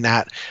specifically in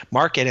that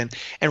market.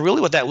 And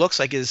really what that looks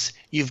like is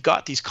you've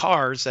got these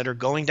cars that are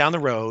going down the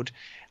road.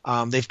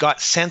 They've got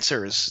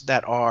sensors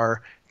that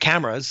are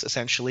cameras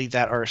essentially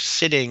that are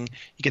sitting,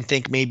 you can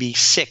think maybe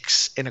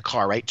 6 in a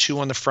car, right? 2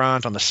 on the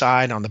front, on the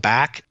side, on the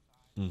back.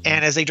 Mm-hmm.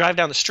 And as they drive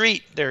down the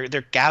street, they're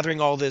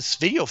gathering all this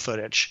video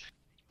footage.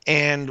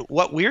 And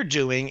what we're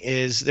doing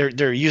is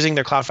they're using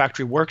their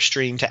Cloudfactory work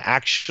stream to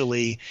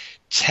actually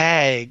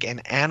tag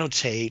and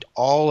annotate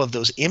all of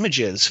those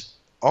images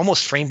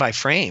almost frame by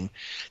frame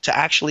to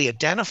actually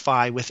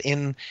identify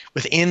within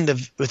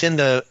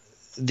the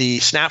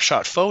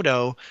snapshot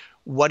photo,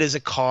 what is a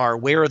car?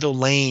 Where are the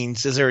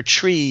lanes? Is there a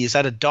tree? Is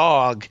that a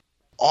dog?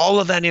 All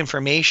of that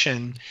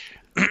information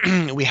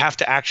we have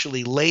to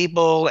actually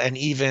label and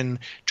even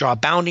draw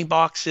bounding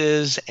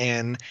boxes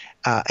and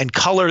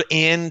color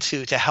in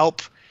to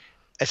help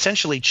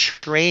essentially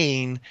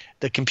train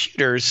the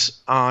computers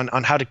on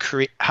how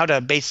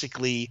to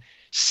basically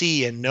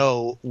see and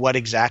know what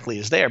exactly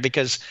is there,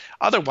 because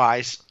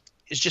otherwise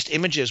it's just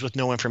images with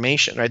no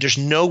information, right? There's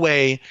no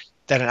way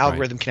that an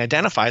algorithm can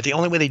identify it. The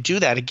only way they do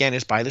that, again,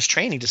 is by this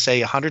training to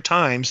say 100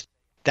 times,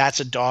 that's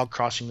a dog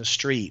crossing the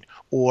street,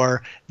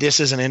 or this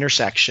is an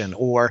intersection,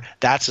 or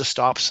that's a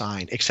stop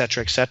sign, et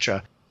cetera, et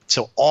cetera.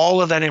 So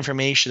all of that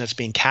information that's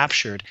being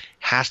captured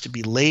has to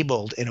be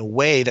labeled in a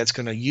way that's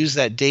going to use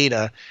that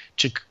data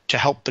to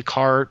help the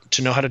car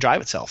to know how to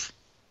drive itself.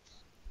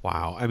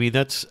 Wow. I mean,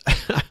 that's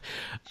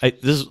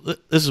this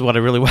is what I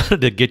really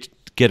wanted to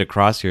get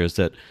across here, is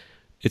that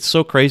it's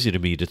so crazy to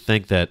me to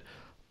think that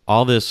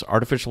all this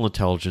artificial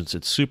intelligence,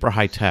 it's super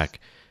high tech,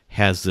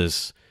 has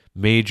this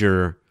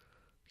major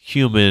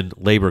human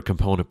labor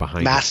component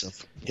behind Massive.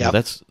 it. Massive. Yeah,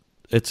 that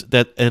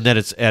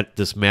it's at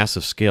this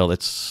massive scale.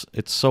 It's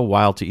so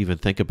wild to even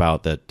think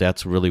about that.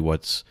 That's really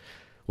what's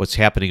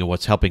happening and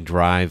what's helping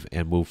drive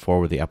and move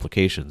forward the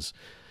applications.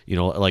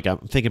 Like I'm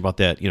thinking about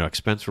that,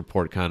 expense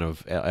report kind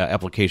of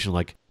application.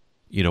 Like,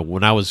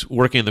 when I was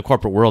working in the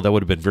corporate world, that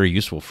would have been very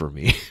useful for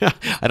me.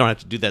 I don't have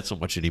to do that so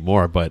much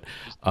anymore, but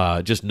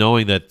just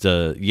knowing that,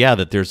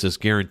 that there's this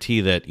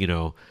guarantee that,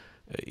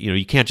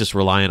 you can't just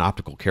rely on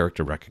optical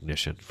character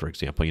recognition, for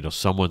example.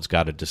 Someone's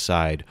got to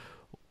decide,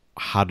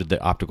 how did the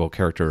optical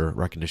character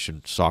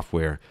recognition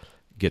software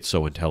get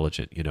so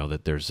intelligent,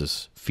 that there's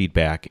this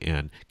feedback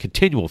and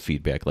continual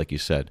feedback, like you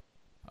said,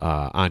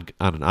 on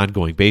an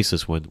ongoing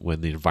basis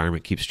when the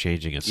environment keeps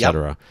changing, et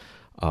cetera. Yep.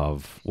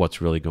 Of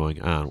what's really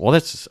going on. Well,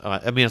 that's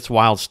it's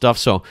wild stuff.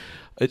 So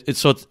it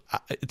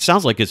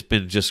sounds like it's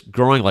been just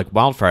growing like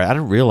wildfire. I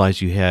didn't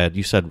realize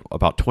you said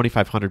about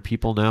 2,500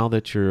 people now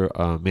that you're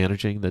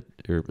managing, that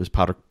is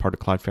part of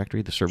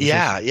Cloudfactory, the services.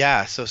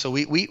 Yeah. So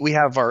we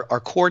have our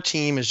core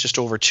team is just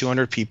over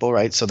 200 people,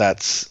 right? So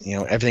that's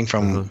everything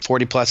from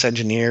 40 plus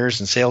engineers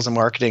and sales and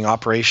marketing,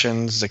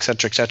 operations, et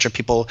cetera,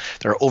 people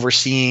that are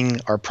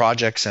overseeing our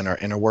projects and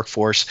our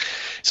workforce.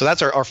 So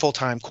that's our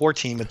full-time core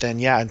team. But then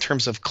in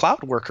terms of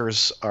cloud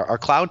workers, our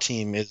cloud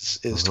team is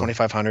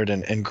 2,500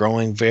 and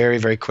growing very,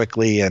 very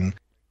quickly.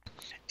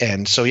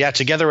 And so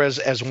together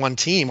as one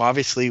team,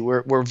 obviously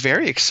we're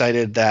very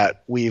excited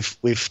that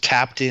we've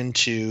tapped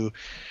into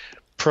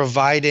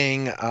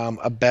providing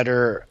a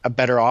better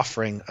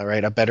offering, all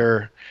right, a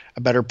better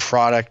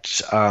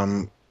product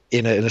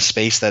in a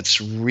space that's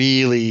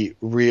really,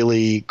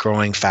 really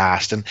growing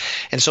fast. And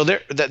so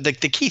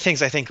the key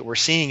things I think we're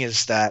seeing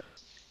is that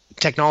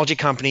technology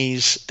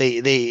companies,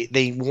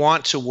 they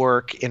want to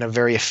work in a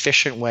very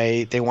efficient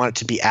way. They want it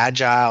to be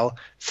agile,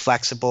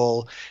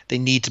 flexible. They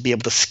need to be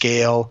able to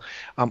scale.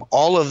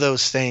 All of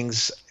those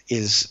things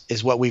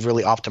is what we've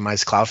really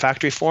optimized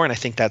Cloudfactory for, and I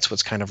think that's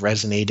what's kind of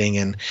resonating.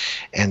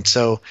 And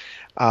so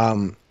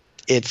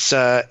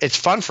it's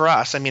fun for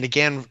us. I mean,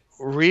 again,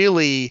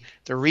 really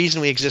the reason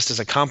we exist as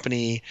a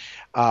company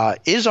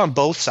is on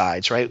both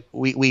sides, right?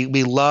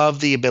 We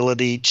love the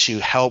ability to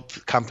help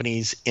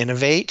companies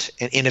innovate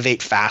and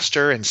innovate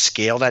faster and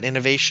scale that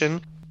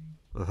innovation.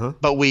 Uh-huh.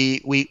 But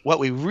what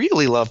we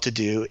really love to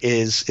do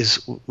is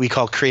we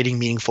call creating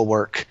meaningful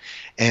work.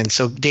 And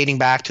so dating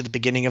back to the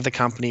beginning of the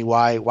company,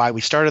 why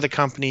we started the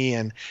company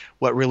and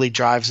what really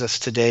drives us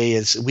today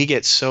is we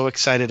get so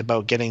excited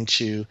about getting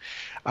to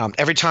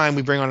every time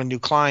we bring on a new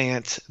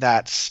client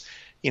that's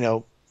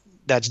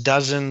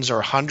dozens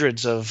or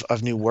hundreds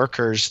of new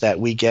workers that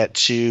we get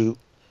to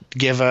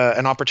give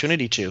an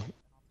opportunity to.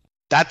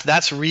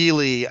 That's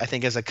really, I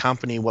think, as a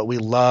company, what we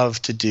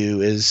love to do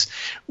is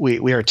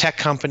we are a tech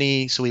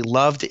company, so we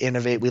love to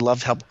innovate. We love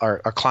to help our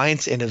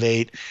clients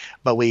innovate,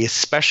 but we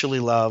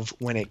especially love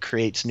when it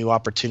creates new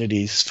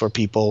opportunities for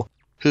people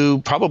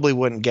who probably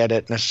wouldn't get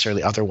it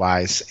necessarily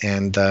otherwise.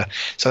 And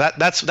so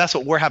that's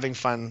what we're having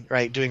fun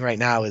doing right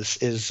now is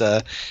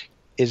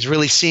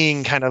really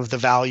seeing kind of the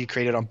value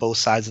created on both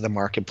sides of the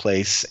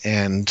marketplace,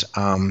 and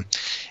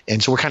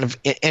so we're kind of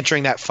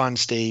entering that fun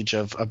stage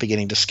of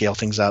beginning to scale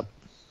things up.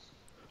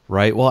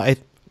 Right. Well, I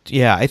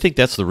think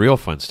that's the real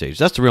fun stage.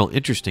 That's the real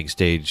interesting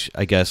stage,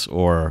 I guess,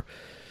 or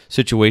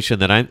situation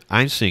that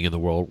I'm seeing in the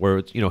world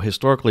where,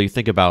 historically you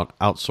think about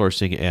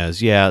outsourcing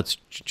as, it's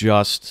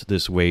just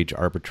this wage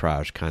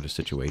arbitrage kind of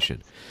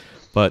situation.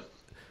 But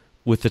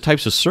with the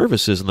types of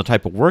services and the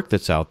type of work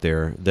that's out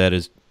there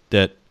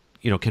that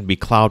can be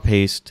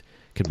cloud-based,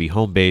 can be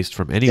home-based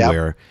from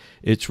anywhere,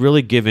 it's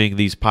really giving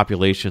these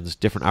populations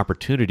different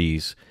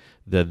opportunities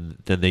than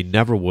they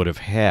never would have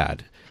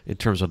had in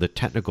terms of the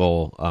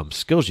technical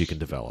skills you can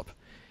develop.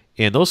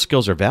 And those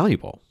skills are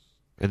valuable,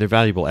 and they're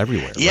valuable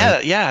everywhere. Yeah,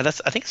 right?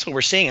 I think that's what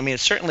we're seeing. I mean,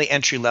 it's certainly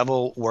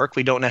entry-level work.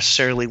 We don't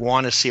necessarily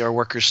want to see our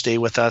workers stay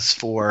with us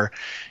for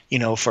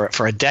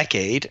a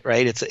decade,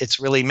 right? It's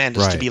really meant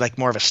just to be like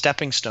more of a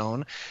stepping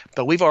stone.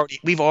 But we've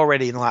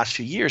already in the last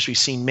few years, we've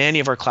seen many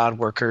of our cloud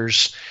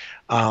workers,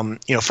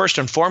 first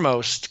and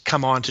foremost,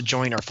 come on to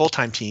join our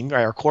full-time team,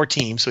 right, our core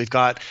team. So we've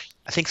got,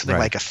 I think, something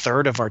like a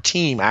third of our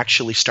team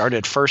actually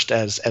started first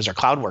as our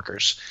cloud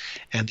workers,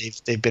 and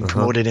they've been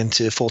promoted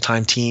into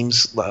full-time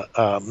teams,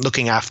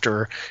 looking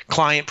after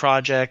client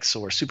projects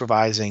or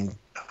supervising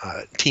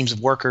teams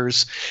of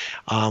workers,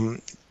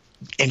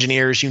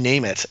 engineers, you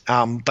name it.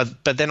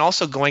 But then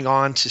also going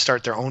on to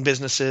start their own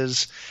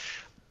businesses,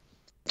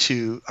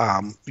 to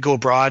go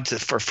abroad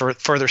for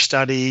further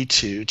study,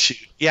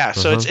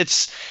 So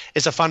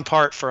it's a fun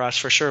part for us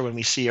for sure when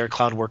we see our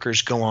cloud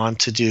workers go on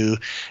to do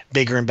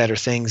bigger and better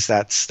things.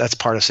 That's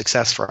part of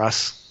success for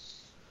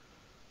us.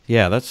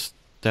 Yeah,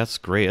 that's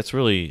great. It's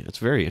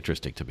very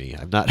interesting to me.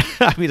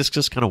 I mean, it's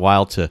just kind of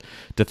wild to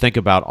think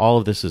about all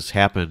of this has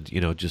happened,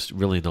 just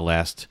really in the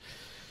last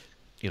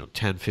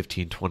 10,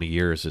 15, 20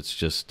 years. It's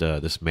just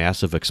this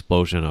massive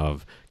explosion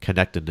of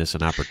connectedness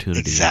and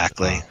opportunity.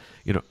 Exactly.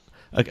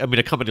 I mean,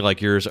 a company like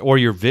yours, or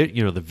your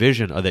the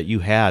vision that you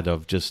had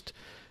of just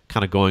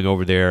kind of going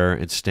over there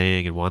and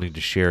staying and wanting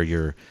to share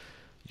your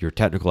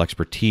technical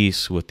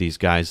expertise with these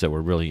guys that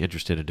were really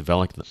interested in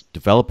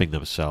developing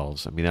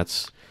themselves. I mean,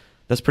 that's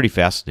pretty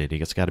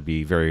fascinating. It's got to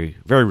be very,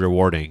 very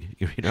rewarding.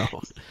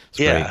 It's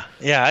great.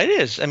 Yeah, it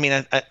is. I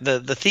mean,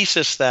 the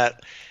thesis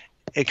that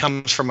it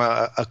comes from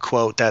a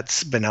quote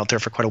that's been out there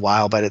for quite a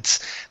while, but it's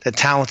that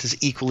talent is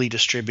equally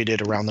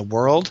distributed around the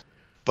world,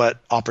 but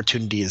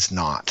opportunity is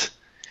not.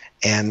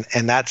 And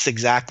that's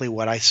exactly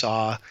what I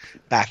saw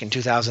back in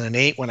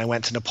 2008 when I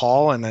went to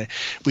Nepal, and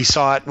we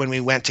saw it when we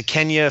went to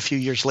Kenya a few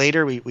years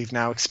later. We've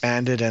now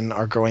expanded and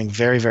are growing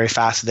very, very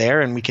fast there,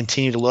 and we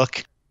continue to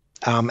look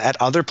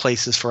at other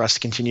places for us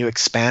to continue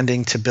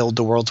expanding to build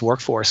the world's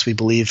workforce. We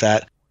believe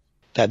that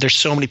there's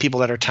so many people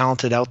that are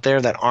talented out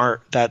there that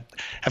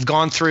have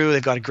gone through.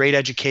 They've got a great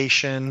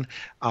education.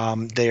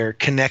 They're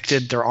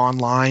connected. They're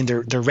online.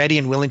 They're ready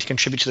and willing to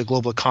contribute to the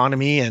global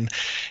economy.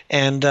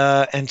 And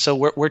so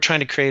we're trying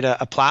to create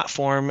a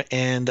platform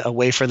and a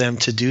way for them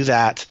to do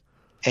that.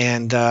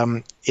 And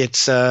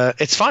it's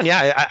fun.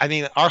 Yeah, I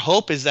mean, our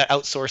hope is that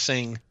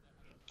outsourcing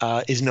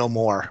is no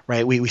more.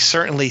 Right. We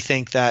certainly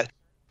think that.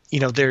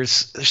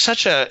 There's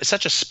such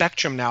a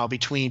spectrum now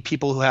between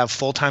people who have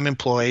full-time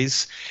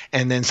employees,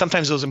 and then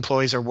sometimes those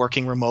employees are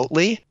working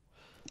remotely,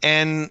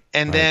 and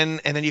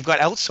then you've got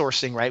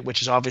outsourcing, right,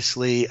 which is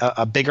obviously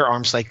a bigger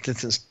arm's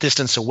length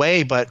distance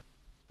away, but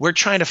we're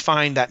trying to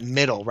find that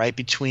middle, right,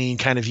 between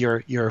kind of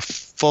your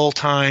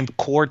full-time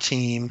core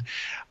team,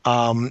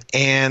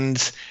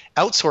 and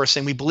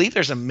outsourcing, we believe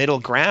there's a middle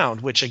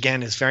ground, which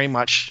again is very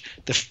much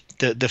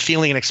the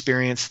feeling and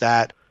experience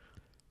that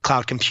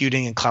cloud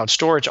computing and cloud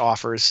storage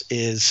offers.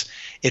 Is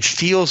it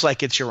feels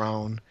like it's your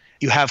own.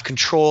 You have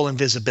control and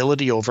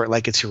visibility over it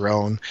like it's your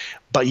own,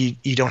 but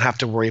you don't have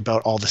to worry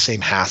about all the same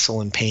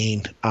hassle and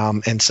pain.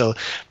 And so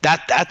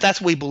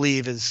that's what we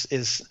believe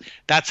is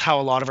that's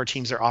how a lot of our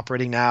teams are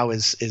operating now.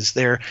 Is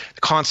they're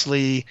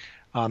constantly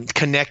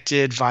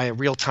connected via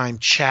real-time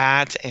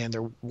chat, and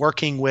they're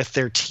working with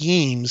their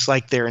teams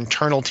like their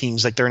internal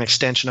teams, like they're an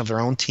extension of their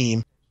own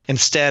team,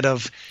 instead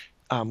of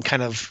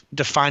kind of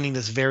defining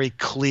this very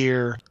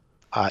clear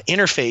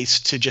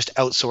interface to just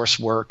outsource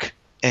work.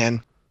 And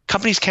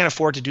companies can't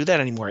afford to do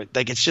that anymore.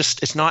 Like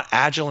it's not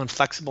agile and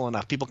flexible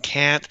enough. People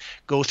can't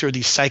go through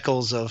these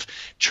cycles of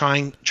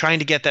trying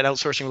to get that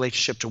outsourcing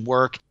relationship to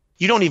work.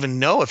 You don't even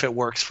know if it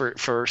works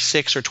for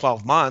 6 or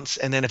 12 months.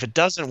 And then if it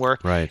doesn't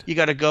work, right, you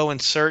got to go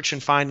and search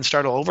and find and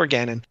start all over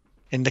again.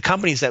 And the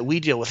companies that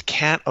we deal with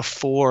can't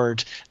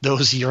afford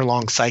those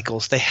year-long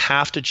cycles. They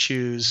have to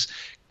choose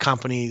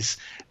companies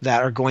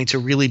that are going to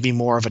really be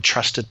more of a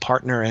trusted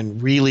partner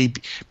and really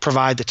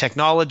provide the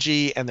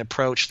technology and the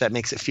approach that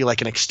makes it feel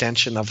like an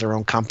extension of their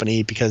own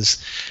company,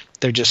 because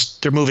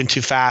they're moving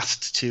too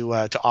fast to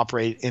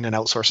operate in an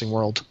outsourcing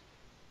world.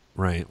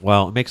 Right.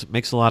 Well, it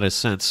makes a lot of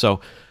sense. So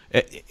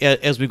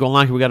as we go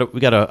along here, we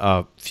got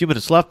a few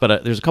minutes left,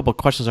 but there's a couple of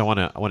questions I want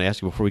to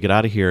ask you before we get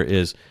out of here.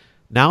 Is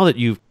now that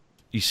you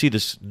see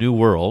this new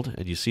world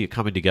and you see it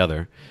coming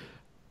together,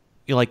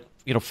 you're like,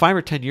 5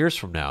 or 10 years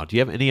from now, do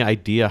you have any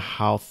idea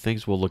how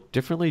things will look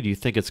differently? Do you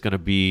think it's going to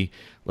be,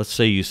 let's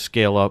say you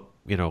scale up,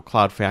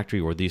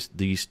 Cloudfactory or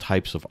these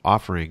types of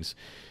offerings,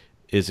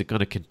 is it going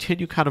to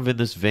continue kind of in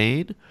this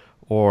vein,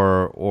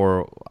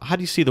 or how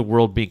do you see the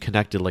world being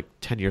connected like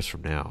 10 years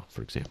from now,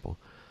 for example?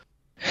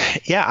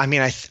 Yeah, I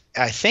mean, I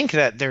think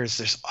that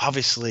there's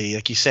obviously,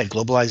 like you said,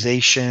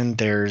 globalization.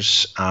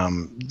 There's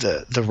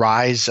the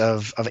rise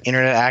of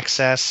internet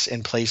access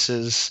in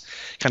places,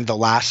 kind of the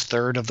last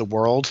third of the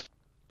world.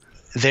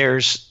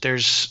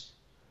 There's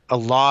a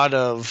lot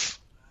of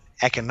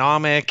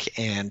economic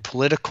and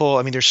political.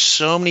 I mean, there's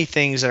so many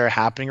things that are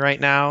happening right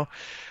now.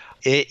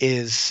 It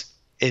is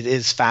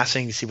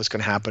fascinating to see what's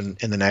going to happen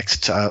in the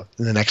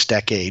next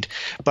decade.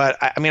 But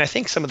I mean, I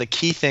think some of the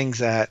key things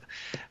that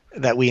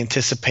we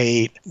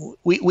anticipate,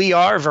 we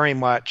are very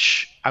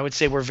much, I would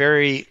say we're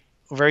very,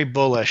 very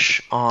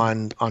bullish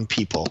on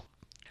people,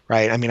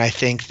 right? I mean, I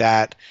think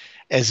that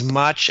as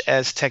much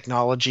as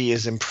technology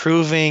is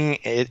improving,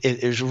 it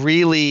is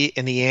really,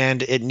 in the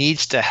end, it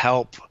needs to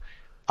help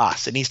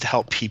us. It needs to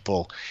help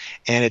people.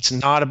 And it's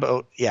not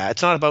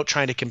about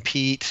trying to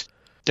compete.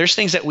 There's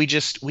things that we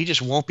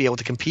just won't be able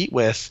to compete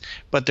with,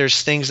 but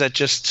there's things that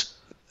just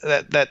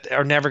that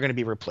are never going to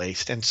be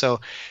replaced. And so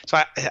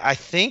I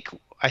think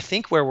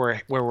where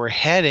we're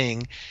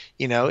heading,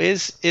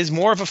 is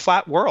more of a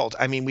flat world.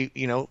 I mean,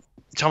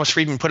 Thomas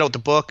Friedman put out the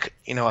book,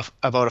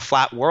 about a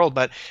flat world,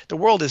 but the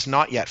world is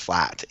not yet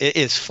flat. It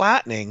is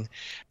flattening,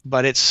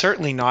 but it's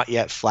certainly not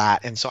yet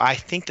flat. And so I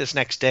think this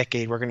next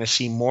decade, we're going to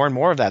see more and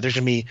more of that. There's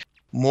going to be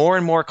more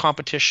and more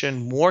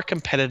competition, more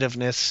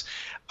competitiveness.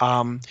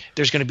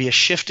 There's going to be a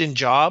shift in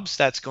jobs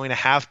that's going to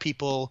have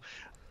people,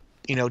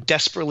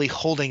 desperately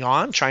holding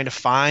on, trying to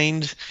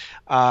find,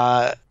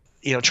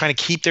 trying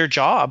to keep their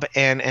job,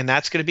 and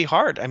that's going to be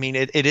hard. I mean,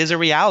 it is a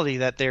reality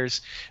that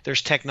there's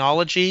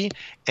technology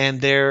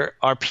and there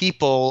are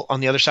people on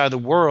the other side of the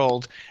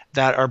world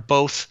that are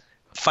both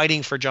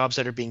fighting for jobs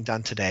that are being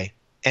done today.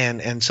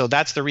 And so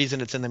that's the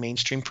reason it's in the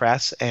mainstream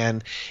press,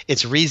 and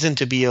it's reason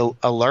to be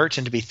alert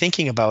and to be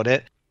thinking about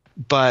it.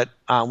 But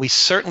we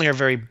certainly are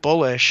very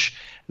bullish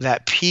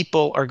that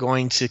people are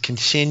going to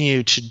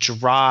continue to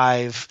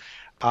drive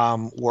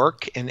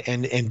work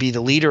and be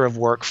the leader of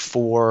work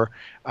for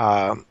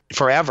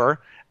forever,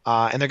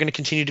 and they're going to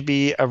continue to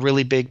be a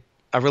really big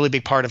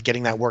part of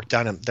getting that work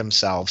done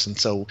themselves. And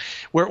so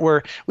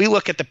we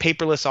look at the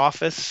paperless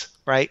office,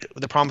 right?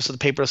 The promise of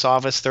the paperless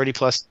office 30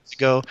 plus years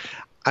ago.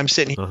 I'm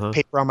sitting here with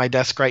paper on my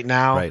desk right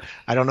now. Right.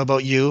 I don't know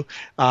about you.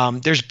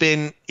 There's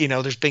been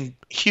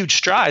huge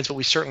strides, but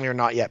we certainly are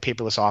not yet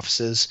paperless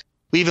offices.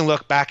 We even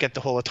look back at the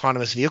whole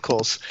autonomous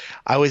vehicles.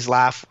 I always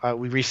laugh.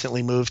 We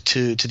recently moved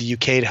to the UK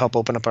to help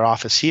open up our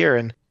office here,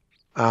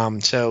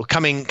 and so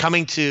coming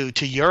to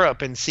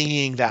Europe and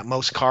seeing that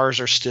most cars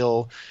are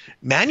still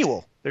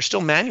manual. They're still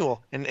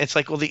manual, and it's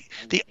like, well, the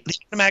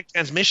automatic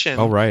transmission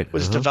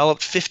was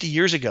developed 50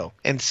 years ago,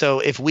 and so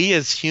if we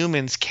as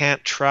humans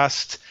can't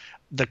trust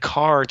the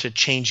car to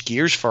change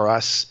gears for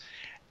us,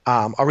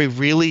 are we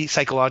really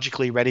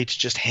psychologically ready to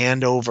just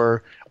hand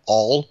over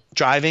all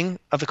driving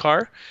of the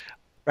car?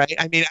 Right.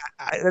 I mean,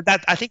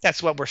 I think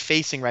that's what we're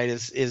facing, right?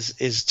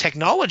 Is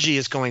technology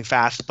is going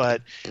fast,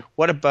 but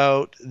what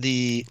about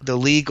the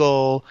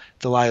legal,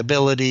 the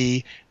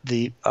liability,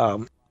 the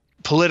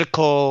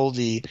political,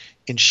 the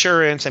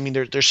insurance? I mean,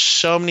 there's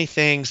so many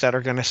things that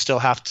are going to still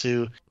have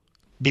to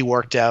be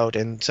worked out,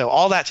 and so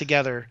all that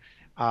together,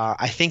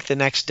 I think the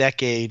next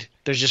decade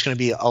there's just going to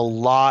be a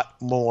lot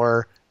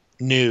more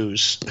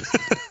news.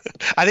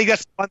 I think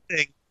that's one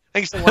thing.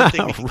 think it's the one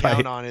thing we can Right.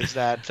 count on is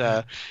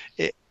that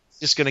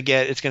it's going to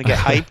get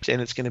hyped,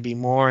 and it's going to be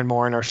more and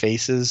more in our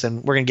faces,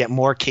 and we're going to get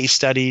more case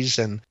studies,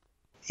 and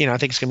I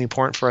think it's going to be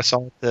important for us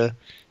all to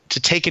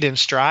take it in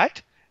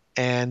stride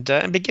and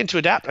begin to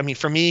adapt. I mean,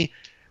 for me,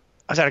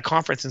 I was at a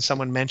conference and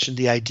someone mentioned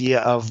the idea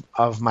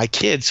of my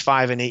kids,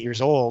 5 and 8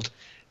 years old,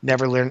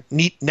 never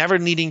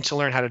needing to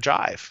learn how to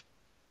drive,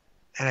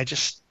 and I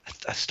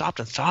stopped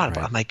and thought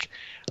about it.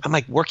 I'm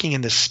like working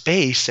in this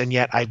space, and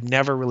yet I've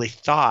never really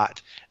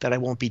thought that I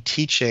won't be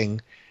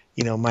teaching,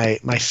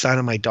 my son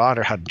and my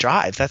daughter how to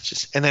drive. That's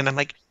just, and then I'm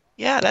like,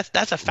 yeah,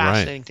 that's a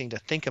fascinating thing to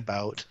think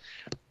about.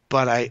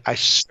 But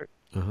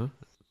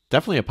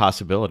definitely a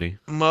possibility.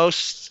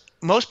 Most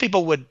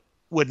people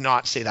would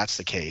not say that's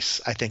the case,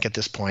 I think, at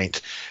this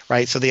point,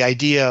 right? So the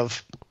idea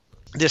of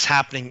this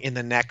happening in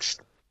the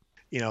next,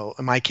 in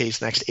my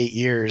case, next 8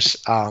 years,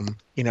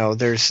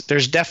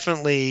 there's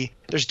definitely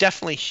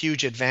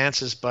huge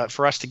advances, but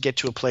for us to get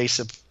to a place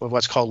of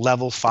what's called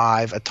level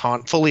 5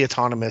 fully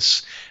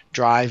autonomous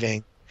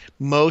driving,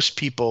 most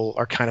people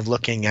are kind of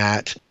looking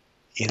at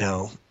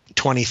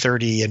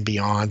 2030 and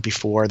beyond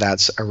before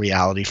that's a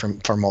reality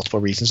for multiple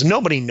reasons.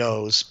 Nobody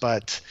knows,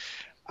 but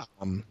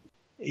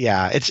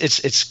yeah,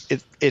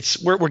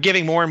 we're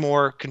giving more and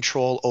more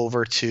control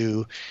over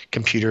to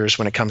computers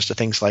when it comes to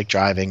things like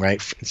driving,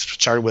 right? It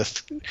started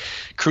with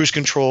cruise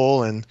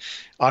control and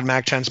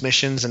automatic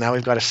transmissions, and now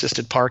we've got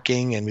assisted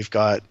parking, and we've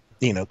got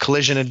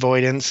collision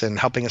avoidance and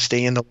helping us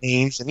stay in the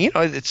lanes, and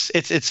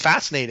it's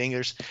fascinating.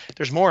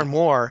 There's more and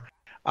more,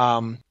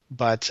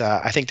 but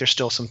I think there's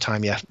still some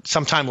time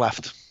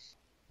left.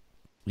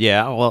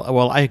 Yeah,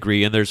 well, I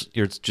agree, and there's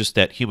just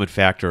that human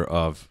factor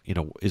of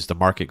is the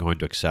market going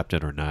to accept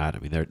it or not? I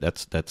mean,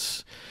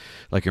 that's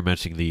like you're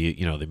mentioning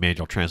the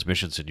manual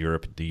transmissions in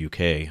Europe and the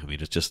UK. I mean,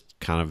 it's just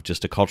kind of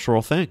just a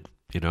cultural thing.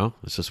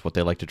 It's just what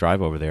they like to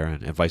drive over there,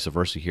 and vice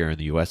versa here in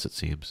the US, it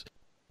seems.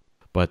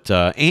 But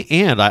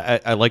and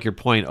I like your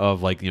point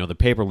of like the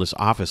paperless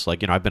office.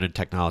 Like I've been in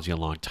technology a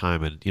long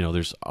time, and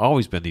there's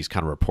always been these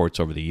kind of reports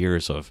over the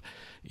years of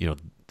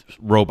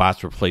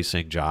robots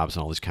replacing jobs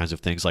and all these kinds of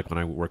things. Like when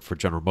I worked for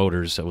General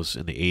Motors, that was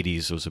in the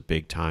 80s. It was a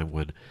big time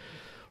when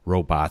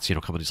robots,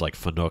 companies like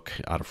Fanuc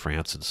out of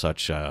France and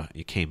such,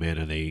 you came in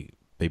and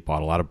they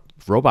bought a lot of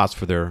robots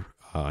for their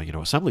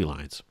assembly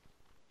lines.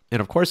 And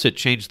of course, it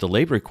changed the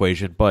labor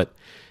equation, but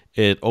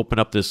it opened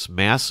up this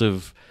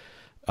massive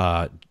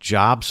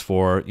jobs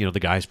for the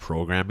guys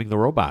programming the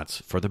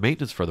robots, for the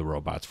maintenance for the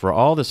robots, for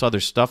all this other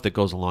stuff that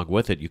goes along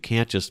with it. You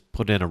can't just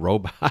put in a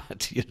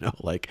robot,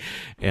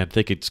 and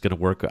think it's going to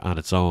work on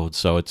its own.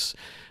 So it's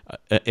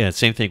and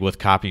same thing with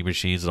copying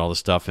machines and all this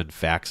stuff and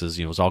faxes.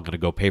 It's all going to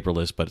go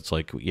paperless. But it's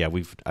like, yeah,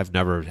 I've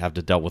never had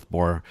to dealt with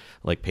more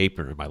like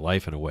paper in my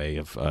life in a way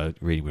of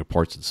reading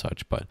reports and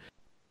such. But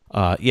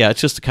yeah, it's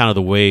just kind of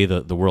the way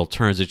the world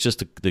turns. It's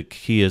just the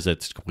key is that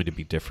it's going to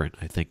be different,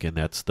 I think, and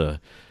that's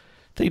the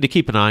thing to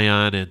keep an eye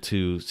on and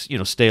to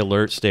stay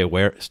alert, stay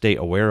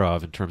aware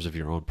of in terms of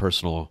your own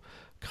personal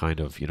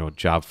kind of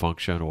job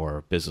function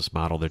or business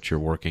model that you're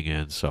working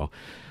in. So,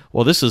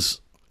 well, this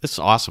is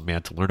awesome,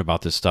 man, to learn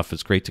about this stuff.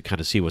 It's great to kind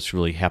of see what's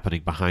really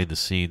happening behind the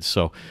scenes.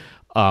 So,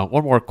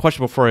 one more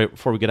question before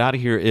we get out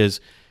of here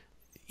is,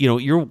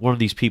 you're one of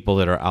these people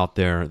that are out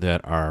there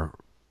that are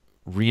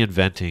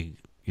reinventing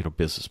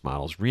business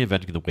models,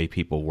 reinventing the way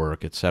people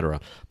work,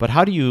 etc. But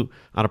how do you,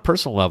 on a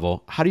personal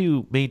level, how do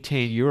you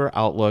maintain your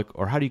outlook,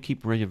 or how do you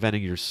keep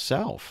reinventing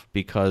yourself?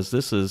 Because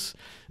this is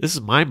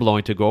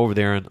mind-blowing to go over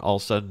there and all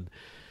of a sudden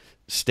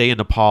stay in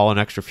Nepal an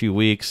extra few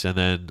weeks and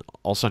then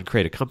all of a sudden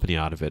create a company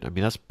out of it. I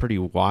mean, that's pretty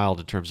wild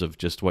in terms of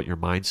just what your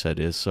mindset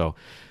is. So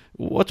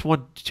what's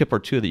one tip or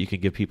two that you can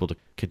give people to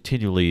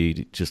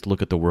continually just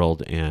look at the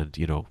world and,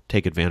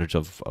 take advantage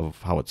of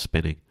how it's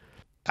spinning?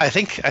 I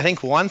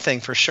think one thing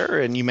for sure,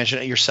 and you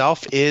mentioned it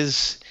yourself,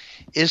 is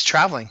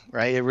traveling,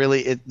 right?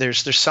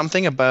 There's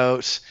something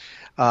about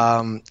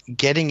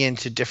getting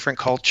into different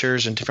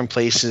cultures and different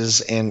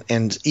places,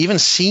 and even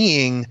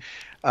seeing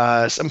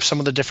some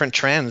of the different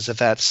trends, if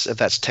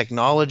that's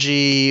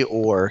technology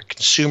or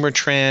consumer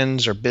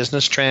trends or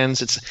business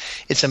trends.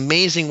 It's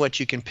amazing what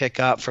you can pick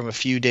up from a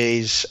few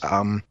days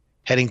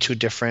heading to a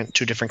different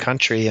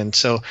country. And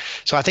so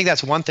I think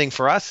that's one thing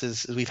for us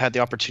is we've had the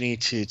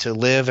opportunity to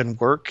live and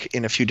work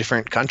in a few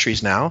different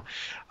countries now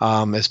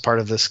as part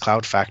of this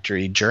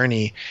Cloudfactory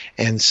journey.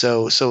 And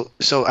so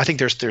I think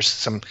there's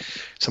some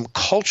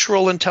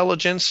cultural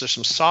intelligence, there's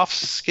some soft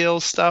skill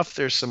stuff,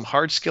 there's some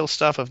hard skill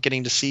stuff of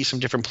getting to see some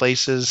different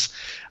places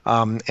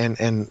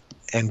and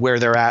where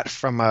they're at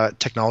from a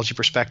technology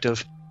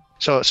perspective.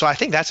 So I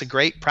think that's a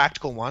great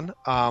practical one,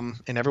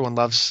 and everyone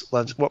loves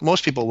what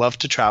most people love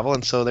to travel,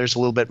 and so there's a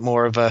little bit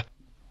more of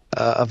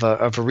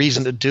a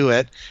reason to do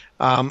it.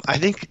 I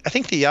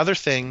think the other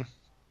thing,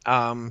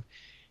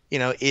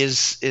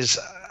 is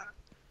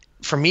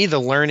for me the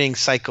learning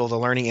cycle, the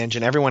learning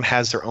engine. Everyone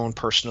has their own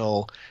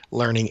personal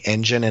learning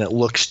engine, and it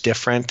looks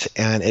different,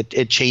 and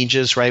it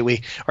changes. Right,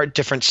 we are at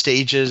different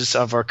stages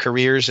of our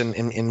careers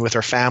and with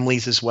our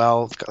families as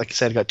well. Like I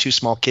said, I've got two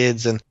small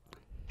kids, and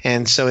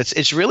And so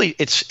it's really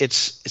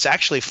it's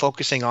actually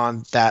focusing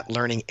on that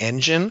learning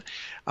engine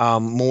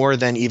more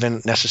than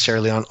even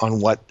necessarily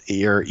on what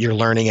you're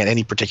learning at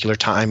any particular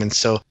time. And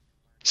so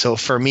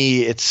for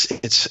me,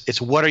 it's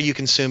what are you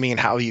consuming and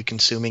how are you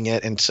consuming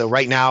it? And so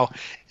right now,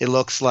 it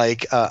looks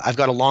like I've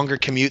got a longer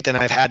commute than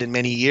I've had in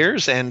many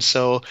years, and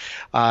so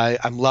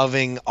I'm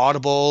loving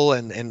Audible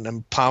and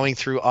I'm plowing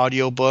through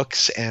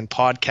audiobooks and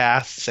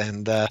podcasts,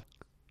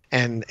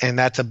 and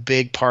that's a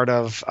big part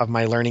of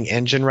my learning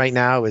engine right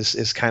now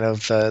is kind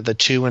of the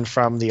to and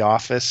from the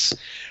office.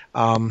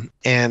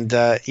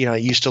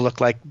 It used to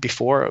look like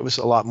before it was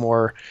a lot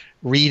more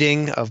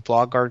reading of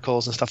blog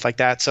articles and stuff like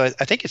that. So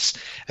I think it's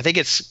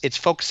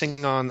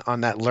focusing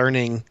on that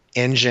learning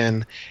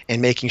engine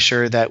and making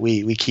sure that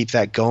we keep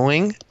that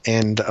going,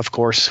 and of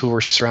course who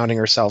we're surrounding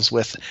ourselves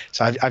with.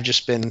 So I've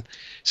just been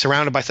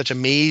surrounded by such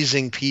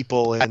amazing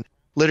people, and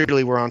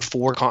literally we're on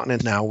 4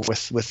 continents now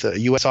with the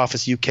US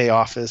office, UK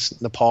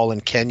office, Nepal,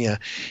 and Kenya,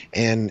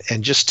 and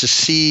just to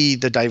see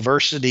the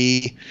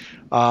diversity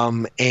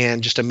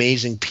and just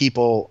amazing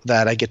people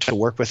that I get to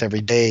work with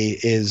every day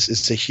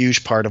is a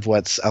huge part of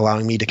what's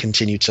allowing me to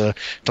continue to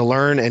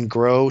learn and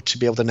grow, to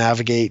be able to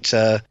navigate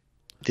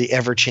the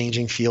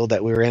ever-changing field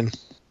that we're in.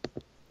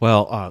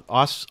 Well,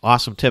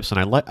 awesome tips, and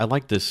I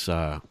like this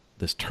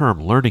this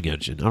term, learning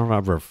engine. I don't know if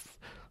I've ever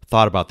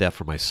thought about that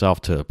for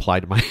myself to apply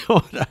to my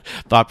own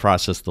thought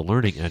process. The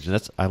learning engine.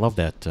 I love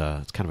that.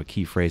 It's kind of a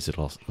key phrase that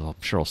I'm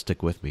sure will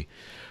stick with me.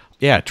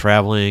 Yeah,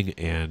 traveling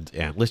and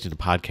listening to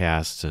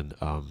podcasts and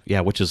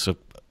which is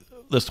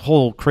this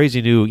whole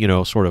crazy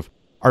new sort of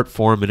art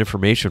form and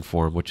information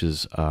form, which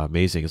is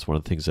amazing. It's one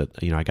of the things that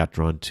I got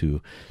drawn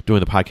to doing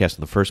the podcast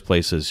in the first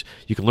place. Is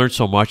you can learn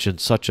so much in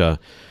such a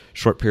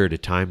short period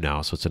of time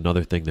now. So it's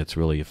another thing that's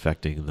really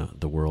affecting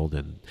the world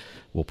and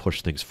will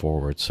push things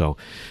forward. So,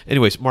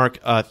 anyways, Mark,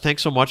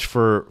 thanks so much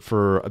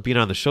for being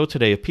on the show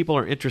today. If people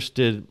are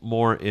interested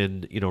more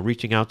in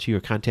reaching out to you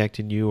or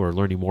contacting you or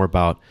learning more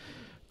about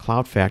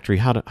Cloudfactory,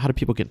 how do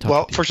people get in touch with you?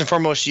 Well, first and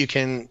foremost, you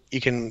can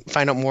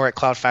find out more at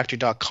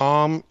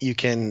cloudfactory.com. You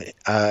can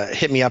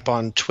hit me up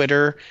on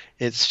Twitter.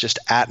 It's just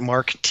at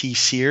Mark T.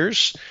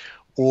 Sears.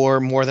 Or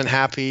more than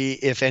happy,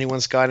 if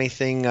anyone's got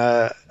anything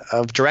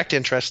of direct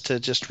interest, to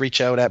just reach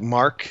out at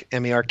Mark,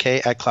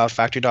 M-E-R-K, at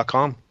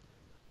cloudfactory.com.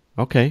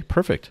 Okay,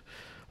 perfect.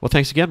 Well,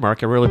 thanks again,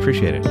 Mark. I really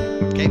appreciate it.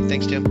 Okay,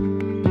 thanks, Jim.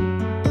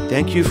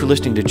 Thank you for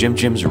listening to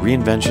Jim's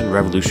Reinvention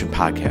Revolution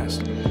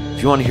podcast.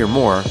 If you want to hear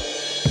more,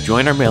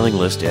 join our mailing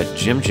list at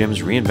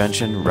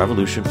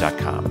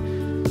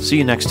jimjimsreinventionrevolution.com. See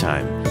you next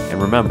time, and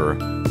remember,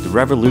 the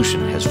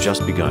revolution has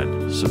just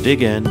begun. So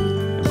dig in,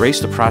 embrace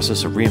the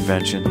process of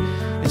reinvention,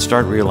 and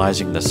start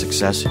realizing the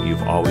success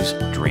you've always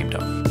dreamed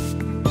of.